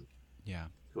person. Yeah.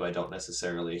 Who I don't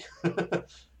necessarily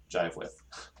jive with.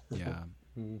 Yeah.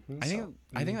 I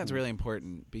think that's really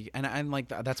important, and I'm like,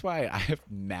 that's why I have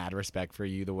mad respect for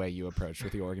you, the way you approach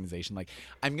with the organization. Like,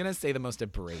 I'm gonna say the most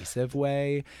abrasive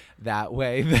way, that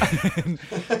way,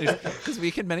 because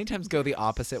we can many times go the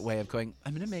opposite way of going,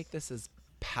 I'm gonna make this as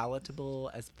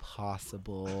palatable as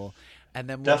possible, and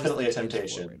then we'll definitely just a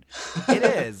temptation. It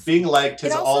is. Being liked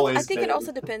has always I think been... it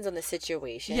also depends on the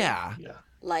situation. Yeah.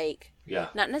 Like, yeah,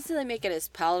 not necessarily make it as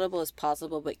palatable as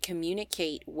possible, but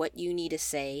communicate what you need to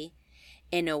say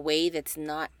in a way that's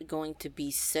not going to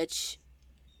be such,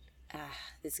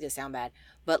 this is going to sound bad,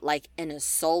 but like an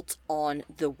assault on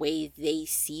the way they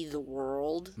see the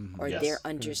world or their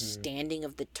understanding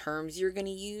of the terms you're going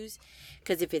to use.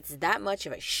 Because if it's that much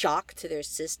of a shock to their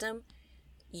system,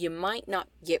 you might not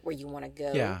get where you want to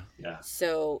go. Yeah.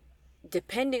 So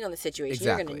depending on the situation,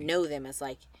 you're going to know them as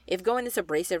like, if going this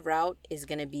abrasive route is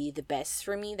going to be the best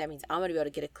for me, that means I'm going to be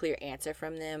able to get a clear answer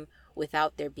from them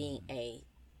without there being a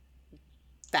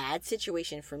bad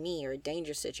situation for me or a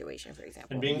dangerous situation, for example.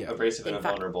 And being abrasive in a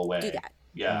vulnerable way. Do that.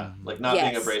 Yeah. Like not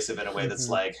being abrasive in a way that's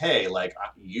like, hey, like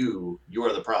you're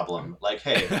the problem. Like,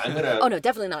 hey, I'm going to... Oh, no,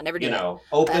 definitely not. Never do that.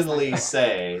 Openly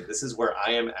say, this is where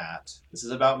I am at. This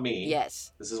is about me.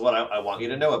 Yes. This is what I want you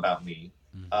to know about me.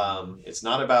 It's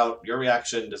not about... Your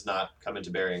reaction does not come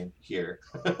into bearing here.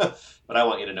 But I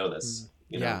want you to know this.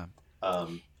 Yeah.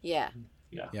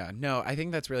 No, I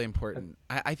think that's really important.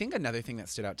 I think another thing that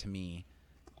stood out to me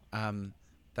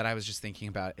that I was just thinking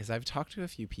about is I've talked to a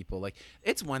few people. Like,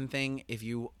 it's one thing if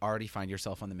you already find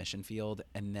yourself on the mission field,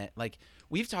 and that, like,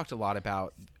 we've talked a lot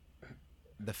about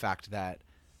the fact that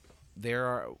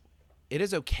it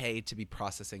is okay to be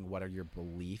processing what are your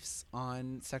beliefs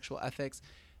on sexual ethics.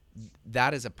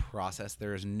 That is a process.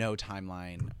 There is no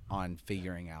timeline on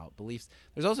figuring out beliefs.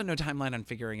 There's also no timeline on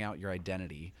figuring out your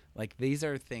identity. Like, these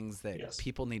are things that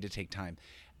people need to take time.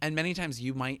 And many times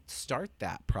you might start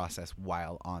that process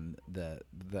while on the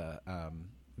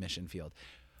mission field.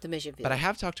 The mission field. But I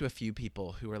have talked to a few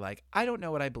people who are like, I don't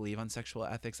know what I believe on sexual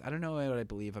ethics. I don't know what I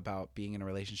believe about being in a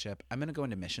relationship. I'm going to go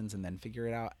into missions and then figure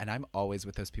it out. And I'm always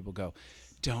with those people go,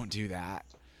 don't do that.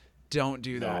 Don't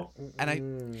do that.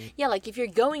 And like if you're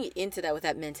going into that with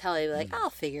that mentality, like, I'll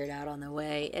figure it out on the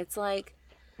way. It's like,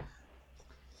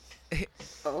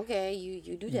 okay,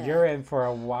 you do that. You're in for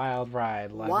a wild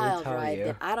ride.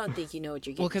 Then I don't think you know what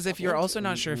you're getting. Well, because if you're also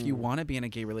not sure if you want to be in a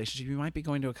gay relationship, you might be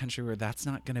going to a country where that's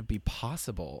not going to be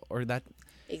possible, or that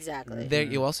exactly. There,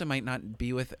 you also might not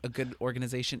be with a good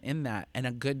organization in that,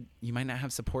 and you might not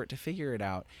have support to figure it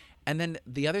out. And then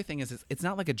the other thing is it's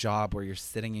not like a job where you're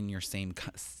sitting in your same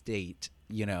state,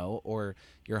 or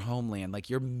your homeland. Like,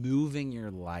 you're moving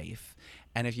your life,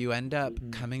 and if you end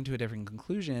up coming to a different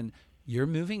conclusion, you're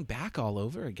moving back all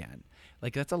over again.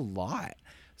 Like, that's a lot.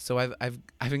 So I've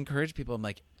encouraged people. I'm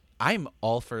like, I'm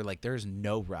all for, like, there's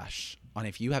no rush on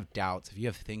if you have doubts, if you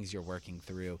have things you're working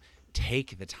through,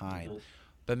 take the time.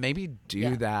 But maybe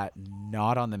do that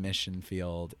not on the mission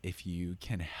field if you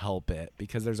can help it,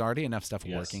 because there's already enough stuff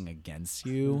working against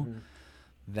you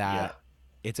that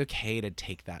it's okay to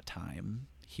take that time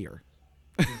here.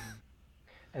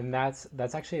 And that's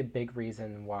actually a big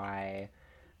reason why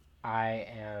I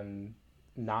am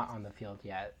not on the field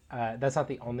yet. That's not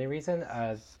the only reason.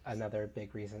 Another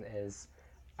big reason is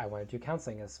I want to do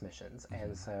counseling as missions,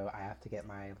 and so I have to get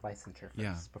my licensure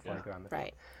first before I go on the field.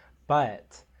 Right.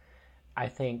 But I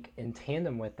think in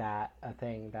tandem with that, a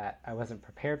thing that I wasn't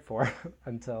prepared for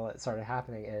until it started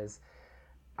happening is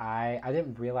I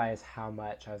didn't realize how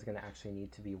much I was going to actually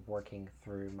need to be working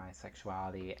through my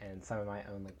sexuality and some of my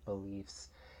own like beliefs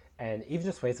and even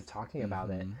just ways of talking about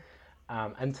it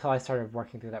until I started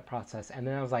working through that process. And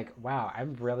then I was like, wow,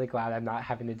 I'm really glad I'm not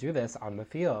having to do this on the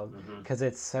field because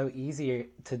it's so easy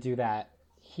to do that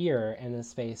here in a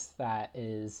space that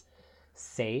is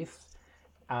safe,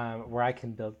 where I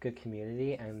can build good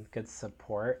community and good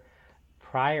support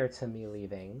prior to me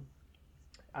leaving.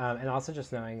 And also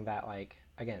just knowing that, like,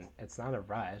 again, it's not a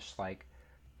rush. Like,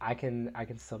 I can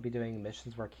still be doing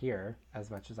missions work here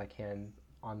as much as I can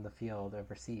on the field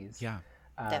overseas. Yeah.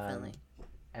 Definitely.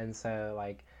 And so,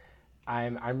 like,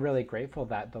 I'm really grateful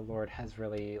that the Lord has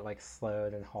really like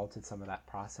slowed and halted some of that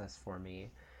process for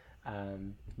me,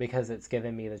 because it's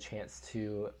given me the chance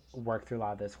to work through a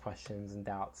lot of those questions and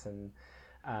doubts and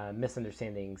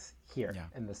misunderstandings here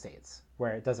in the States,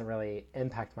 where it doesn't really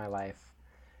impact my life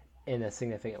in a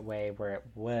significant way where it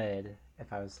would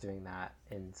if I was doing that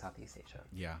in Southeast Asia.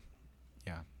 Yeah.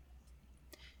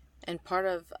 And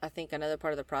I think another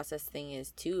part of the process thing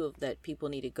is too that people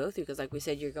need to go through, because like we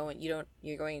said, you're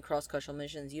going across cultural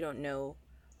missions. You don't know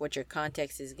what your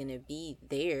context is going to be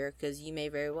there, because you may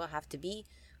very well have to be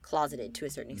closeted to a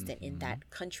certain extent in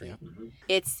that country.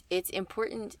 It's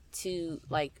important to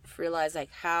like realize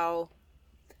like how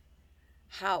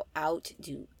out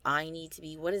do I need to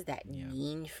be? What does that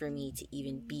mean for me to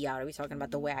even be out? Are we talking about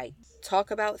the way I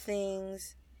talk about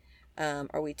things?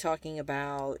 Are we talking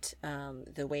about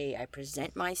the way I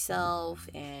present myself?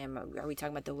 And are we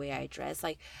talking about the way I dress?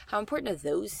 Like, how important are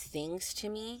those things to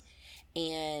me?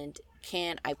 And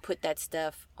can I put that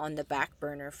stuff on the back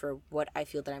burner for what I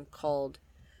feel that I'm called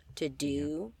to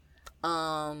do?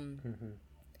 Am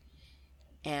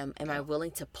I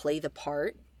willing to play the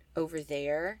part over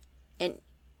there? And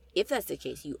if that's the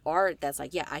case, that's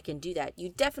like, yeah, I can do that. You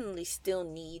definitely still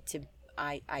need to,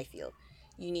 I feel,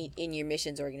 you need in your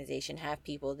missions organization have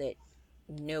people that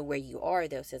know where you are,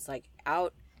 though. So it's like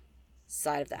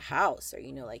outside of the house, or,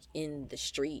 like in the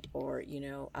street, or,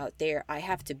 out there. I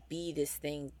have to be this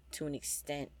thing to an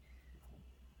extent,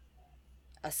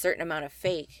 a certain amount of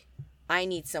fake. I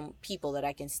need some people that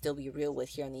I can still be real with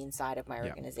here on the inside of my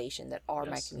organization, that are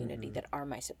my community, that are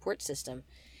my support system.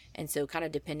 And so kind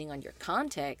of depending on your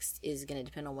context is going to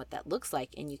depend on what that looks like.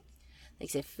 And you, like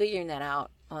I said, figuring that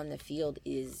out on the field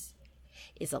is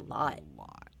a lot.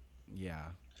 Yeah.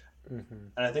 And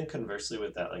I think conversely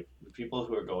with that, like the people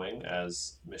who are going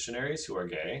as missionaries who are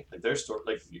gay, like their story,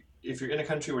 like if you're in a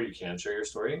country where you can share your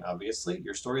story, obviously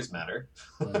your stories matter.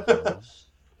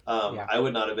 I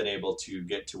would not have been able to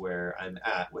get to where I'm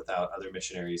at without other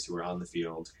missionaries who were on the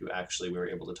field, who actually we were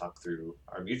able to talk through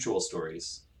our mutual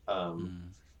stories.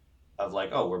 Of like,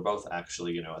 oh, we're both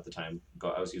actually, at the time,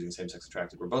 I was using same-sex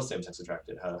attracted. We're both same-sex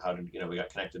attracted. How did, we got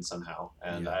connected somehow.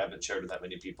 And I haven't shared with that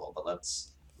many people, but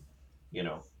let's,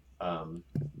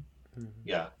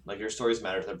 like your stories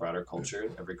matter to the broader culture.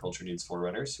 Every culture needs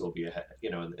forerunners who will be ahead,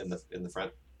 in the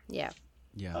front. Yeah.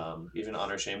 Even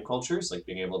honor shame cultures, like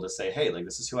being able to say, hey, like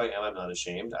this is who I am. I'm not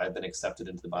ashamed. I've been accepted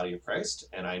into the body of Christ,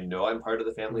 and I know I'm part of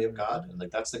the family of God. And like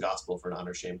that's the gospel for an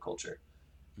honor shame culture.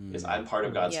 Is I'm part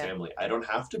of God's family. I don't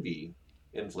have to be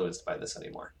influenced by this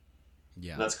anymore.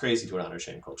 And that's crazy to an honor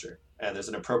shame culture. And there's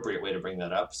an appropriate way to bring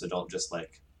that up. So don't just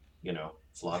like,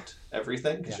 flaunt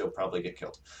everything, because you'll probably get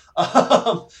killed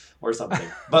or something.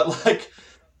 But like,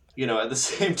 at the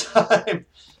same time,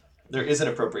 there is an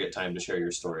appropriate time to share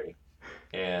your story,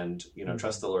 and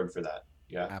trust the Lord for that.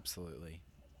 Yeah, absolutely.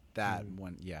 That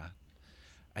one. Yeah,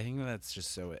 I think that's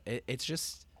just so. It's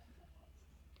just.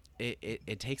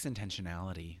 It takes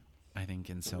intentionality, I think,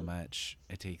 in so much.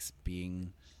 It takes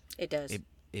being. It does.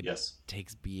 It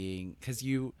takes being, because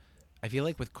I feel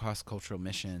like with cross-cultural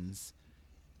missions,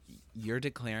 you're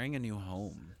declaring a new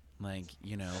home. Like,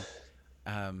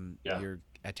 you're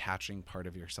attaching part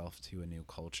of yourself to a new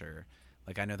culture.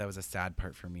 Like, I know that was a sad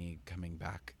part for me coming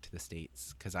back to the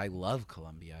States, because I love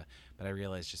Colombia, but I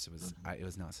realized just it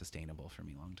was not sustainable for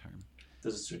me long term.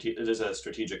 There's a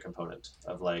strategic component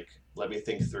of like, let me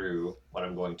think through what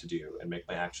I'm going to do and make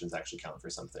my actions actually count for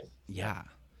something. Yeah,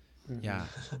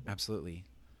 absolutely.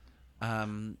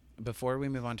 Before we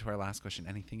move on to our last question,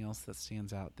 anything else that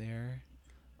stands out there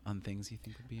on things you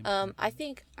think would be important? I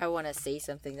think I want to say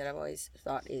something that I've always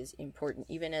thought is important,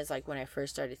 even as like when I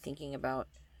first started thinking about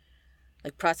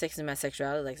like processing my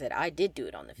sexuality. Like I said, I did do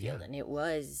it on the field, and it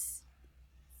was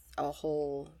a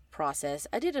whole process.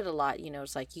 I did it a lot.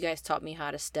 It's like you guys taught me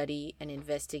how to study and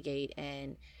investigate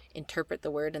and interpret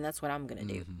the word, and that's what I'm gonna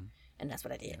do, and that's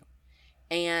what I did.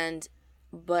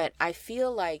 But I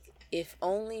feel like if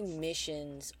only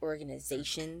missions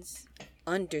organizations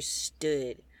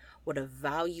understood what a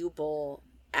valuable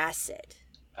asset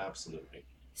Absolutely.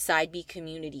 Side B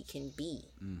community can be.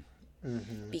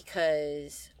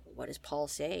 Because what does Paul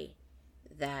say?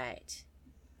 That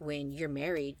when you're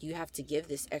married, you have to give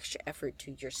this extra effort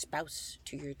to your spouse,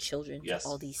 to your children, Yes. to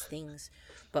all these things.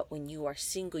 But when you are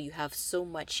single, you have so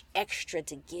much extra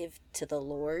to give to the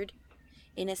Lord,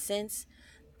 in a sense.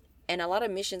 And a lot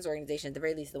of missions organizations, at the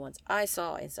very least the ones I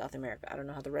saw in South America, I don't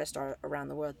know how the rest are around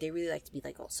the world, they really like to be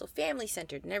like, oh, so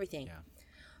family-centered and everything. Yeah.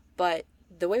 But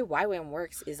the way YWAM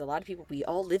works is a lot of people, we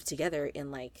all live together in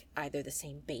like either the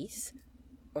same base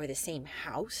or the same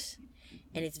house.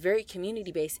 And it's very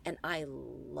community-based, and I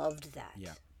loved that.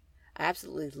 Yeah. I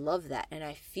absolutely love that. And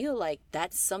I feel like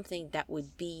that's something that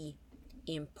would be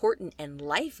important and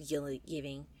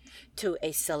life-giving to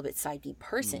a celibate side B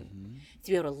person.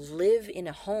 To be able to live in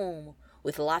a home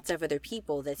with lots of other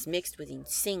people that's mixed within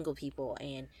single people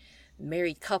and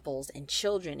married couples and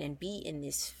children, and be in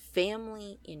this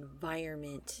family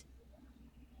environment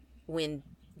when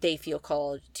they feel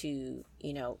called to,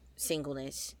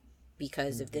 singleness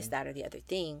because of this, that, or the other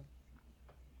thing.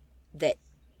 That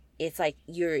it's like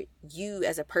you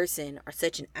as a person are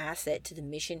such an asset to the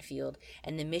mission field,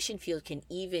 and the mission field can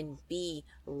even be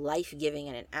life-giving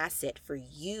and an asset for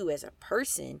you as a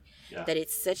person. Yeah. That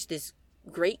it's such this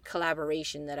great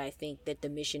collaboration that I think that the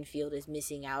mission field is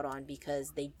missing out on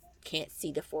because they can't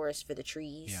see the forest for the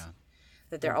trees. Yeah.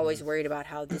 That they're always worried about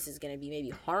how this is going to be maybe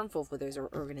harmful for their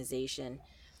organization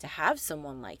to have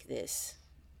someone like this,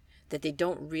 that they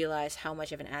don't realize how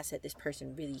much of an asset this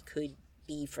person really could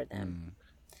be for them.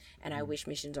 And I wish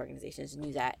missions organizations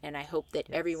knew that. And I hope that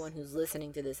everyone who's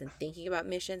listening to this and thinking about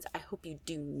missions, I hope you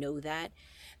do know that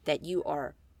you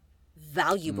are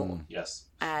valuable Yes.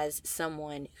 as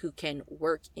someone who can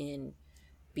work in,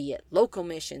 be it local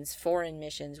missions, foreign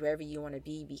missions, wherever you want to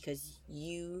be, because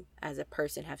you as a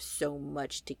person have so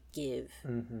much to give.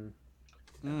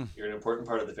 You're an important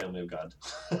part of the family of God.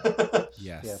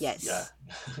 Yes. Yes. Yeah.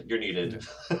 You're needed.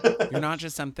 You're not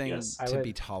just something Yes. to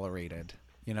be tolerated,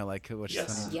 like which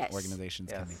Yes. some Yes.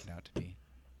 organizations can Yes. make it out to be.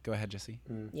 Go ahead, Jesse.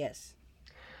 Yes.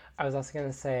 I was also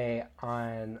gonna say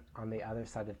on the other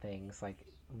side of things, like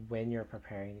when you're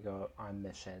preparing to go on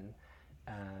mission,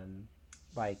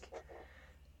 like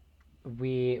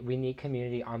we need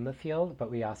community on the field, but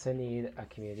we also need a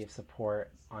community of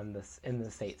support on this in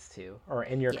the States too, or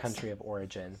in your Yes. country of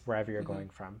origin, wherever you're going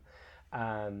from.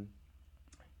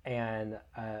 And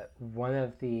one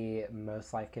of the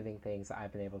most life-giving things that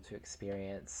I've been able to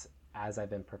experience as I've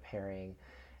been preparing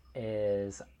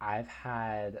is I've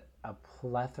had a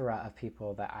plethora of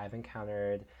people that I've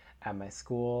encountered at my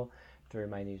school, through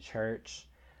my new church,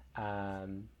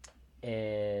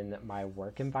 in my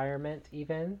work environment,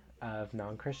 even of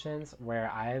non-Christians,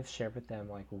 where I've shared with them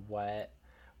like what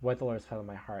the Lord's put on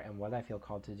my heart and what I feel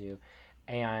called to do.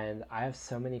 And I have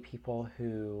so many people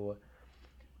who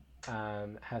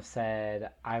have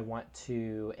said, I want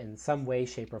to, in some way,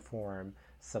 shape, or form,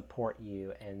 support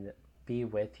you and be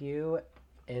with you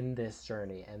in this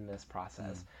journey, in this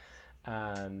process.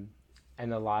 And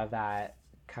a lot of that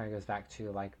kind of goes back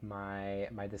to like my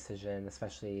decision,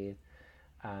 especially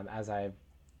as I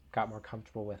got more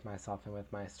comfortable with myself and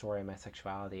with my story and my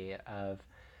sexuality, of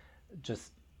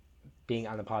just being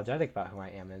unapologetic about who I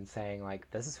am and saying like,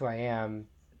 this is who I am,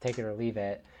 take it or leave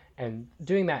it, and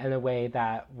doing that in a way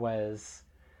that was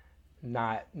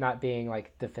not being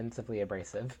like defensively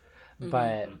abrasive,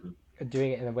 but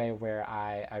doing it in a way where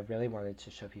I really wanted to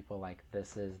show people like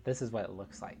this is what it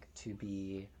looks like to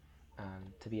be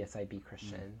a Side B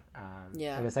Christian,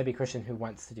 and a Side B Christian who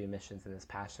wants to do missions and is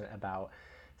passionate about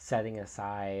setting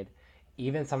aside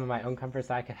even some of my own comforts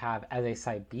that I could have as a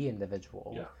Side B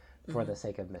individual for the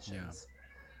sake of missions.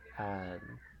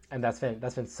 And that's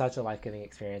been such a life-giving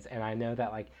experience. And I know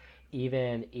that like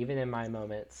even in my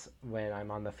moments when I'm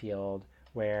on the field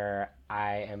where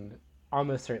I am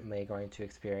almost certainly going to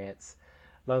experience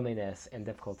loneliness and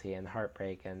difficulty and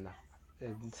heartbreak and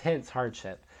intense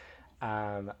hardship,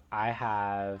 I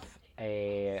have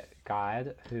a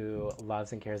God who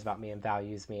loves and cares about me and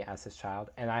values me as his child.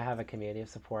 And I have a community of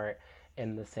support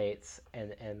in the States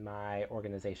and in my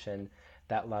organization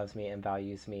that loves me and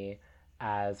values me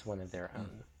as one of their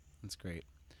own. That's great.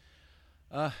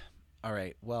 All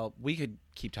right. Well, we could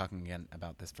keep talking again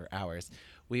about this for hours.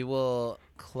 We will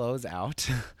close out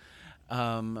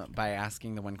by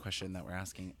asking the one question that we're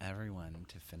asking everyone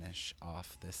to finish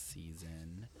off this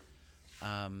season.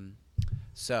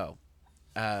 So,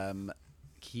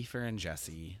 Kiefer and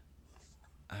Jesse,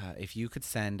 if you could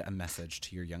send a message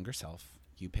to your younger self,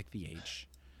 you pick the age,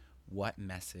 what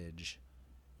message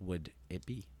would it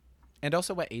be? And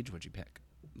also, what age would you pick?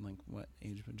 Like, what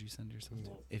age would you send yourself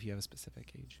to, if you have a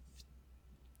specific age?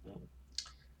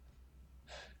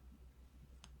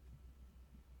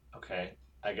 Okay,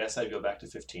 I guess I'd go back to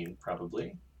 15,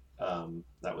 probably.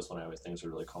 That was when things were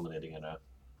really culminating in a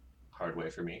hard way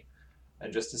for me.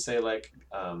 And just to say, like,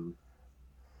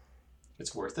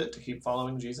 it's worth it to keep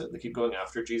following Jesus, to keep going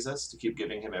after Jesus, to keep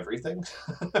giving him everything.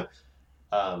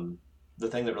 The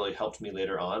thing that really helped me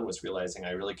later on was realizing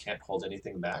I really can't hold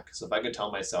anything back. So if I could tell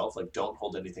myself, like, don't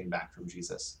hold anything back from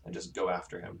Jesus and just go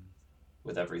after him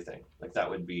with everything, like, that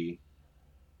would be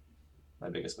my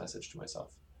biggest message to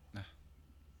myself.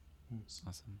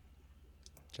 Awesome.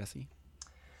 Jesse?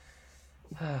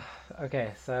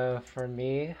 Okay, so for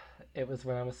me, it was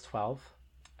when I was 12.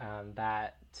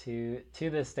 That to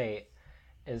this date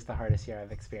is the hardest year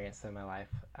I've experienced in my life.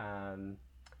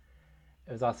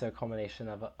 It was also a culmination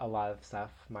of a lot of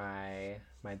stuff. My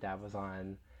dad was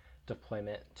on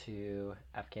deployment to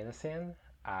Afghanistan.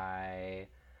 I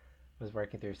was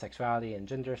working through sexuality and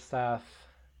gender stuff,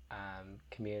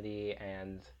 community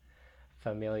and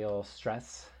familial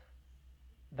stress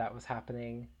that was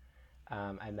happening.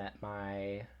 I met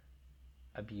my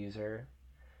abuser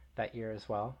that year as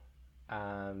well.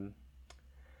 And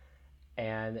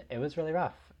it was really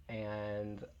rough.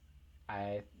 And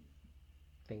I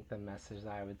think the message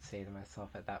that I would say to myself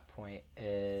at that point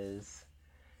is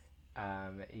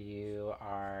you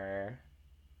are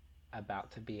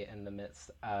about to be in the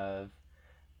midst of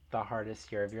the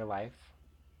hardest year of your life.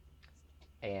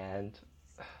 And,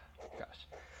 gosh,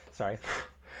 sorry.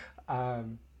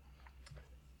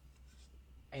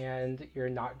 And you're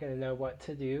not going to know what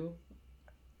to do,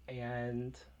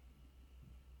 and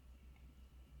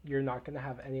you're not going to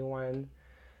have anyone.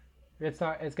 It's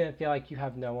going to feel like you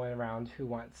have no one around who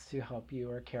wants to help you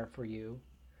or care for you.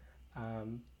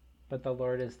 But the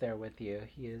Lord is there with you.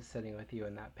 He is sitting with you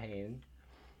in that pain.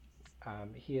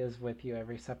 He is with you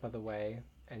every step of the way,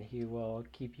 and he will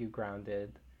keep you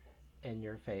grounded in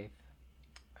your faith.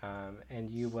 And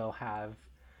you will have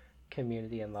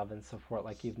community and love and support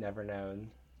like you've never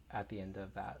known at the end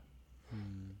of that.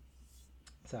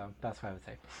 So that's what I would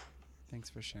say. Thanks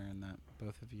for sharing that,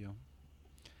 both of you.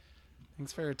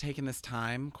 Thanks for taking this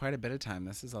time, quite a bit of time.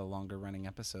 This is a longer running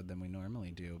episode than we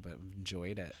normally do, but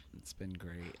enjoyed it. It's been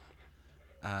great.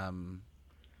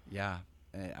 Yeah,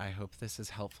 I hope this is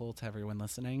helpful to everyone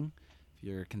listening. If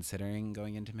you're considering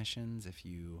going into missions, if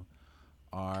you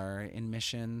are in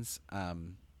missions,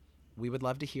 we would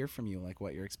love to hear from you, like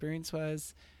what your experience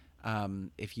was.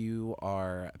 If you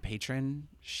are a patron,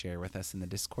 share with us in the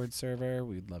Discord server.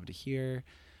 We'd love to hear.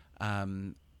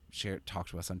 Talk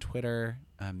to us on Twitter.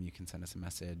 You can send us a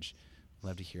message.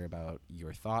 Love to hear about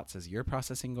your thoughts as you're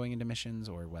processing going into missions,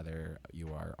 or whether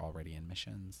you are already in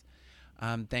missions.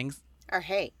 Thanks. Or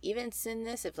hey, even send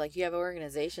this if like you have an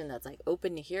organization that's like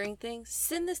open to hearing things.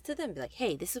 Send this to them. Be like,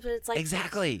 hey, this is what it's like.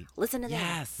 Exactly. Listen to them.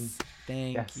 Yes.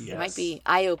 Thank you. It might be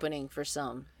eye-opening for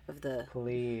some of the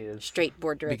straight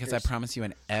board directors. Because I promise you,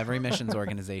 in every missions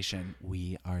organization,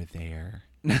 we are there.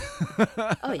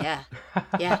 Oh yeah,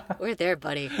 yeah, we're there,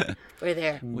 buddy. We're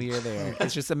there. We are there.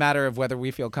 It's just a matter of whether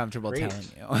we feel comfortable telling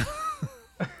you.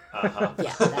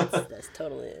 Yeah, that's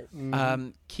totally it.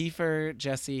 Kiefer,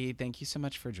 Jesse, thank you so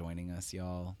much for joining us,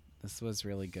 y'all. This was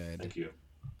really good. Thank you.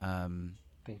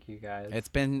 Thank you, guys.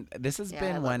 This has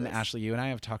been one, Ashley, you and I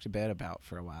have talked a bit about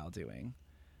for a while doing.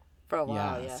 For a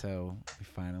while, yeah. So we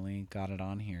finally got it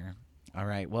on here. All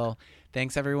right. Well,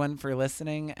 thanks everyone for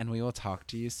listening, and we will talk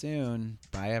to you soon.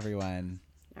 Bye, everyone.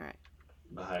 All right.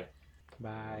 Bye.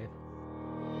 Bye.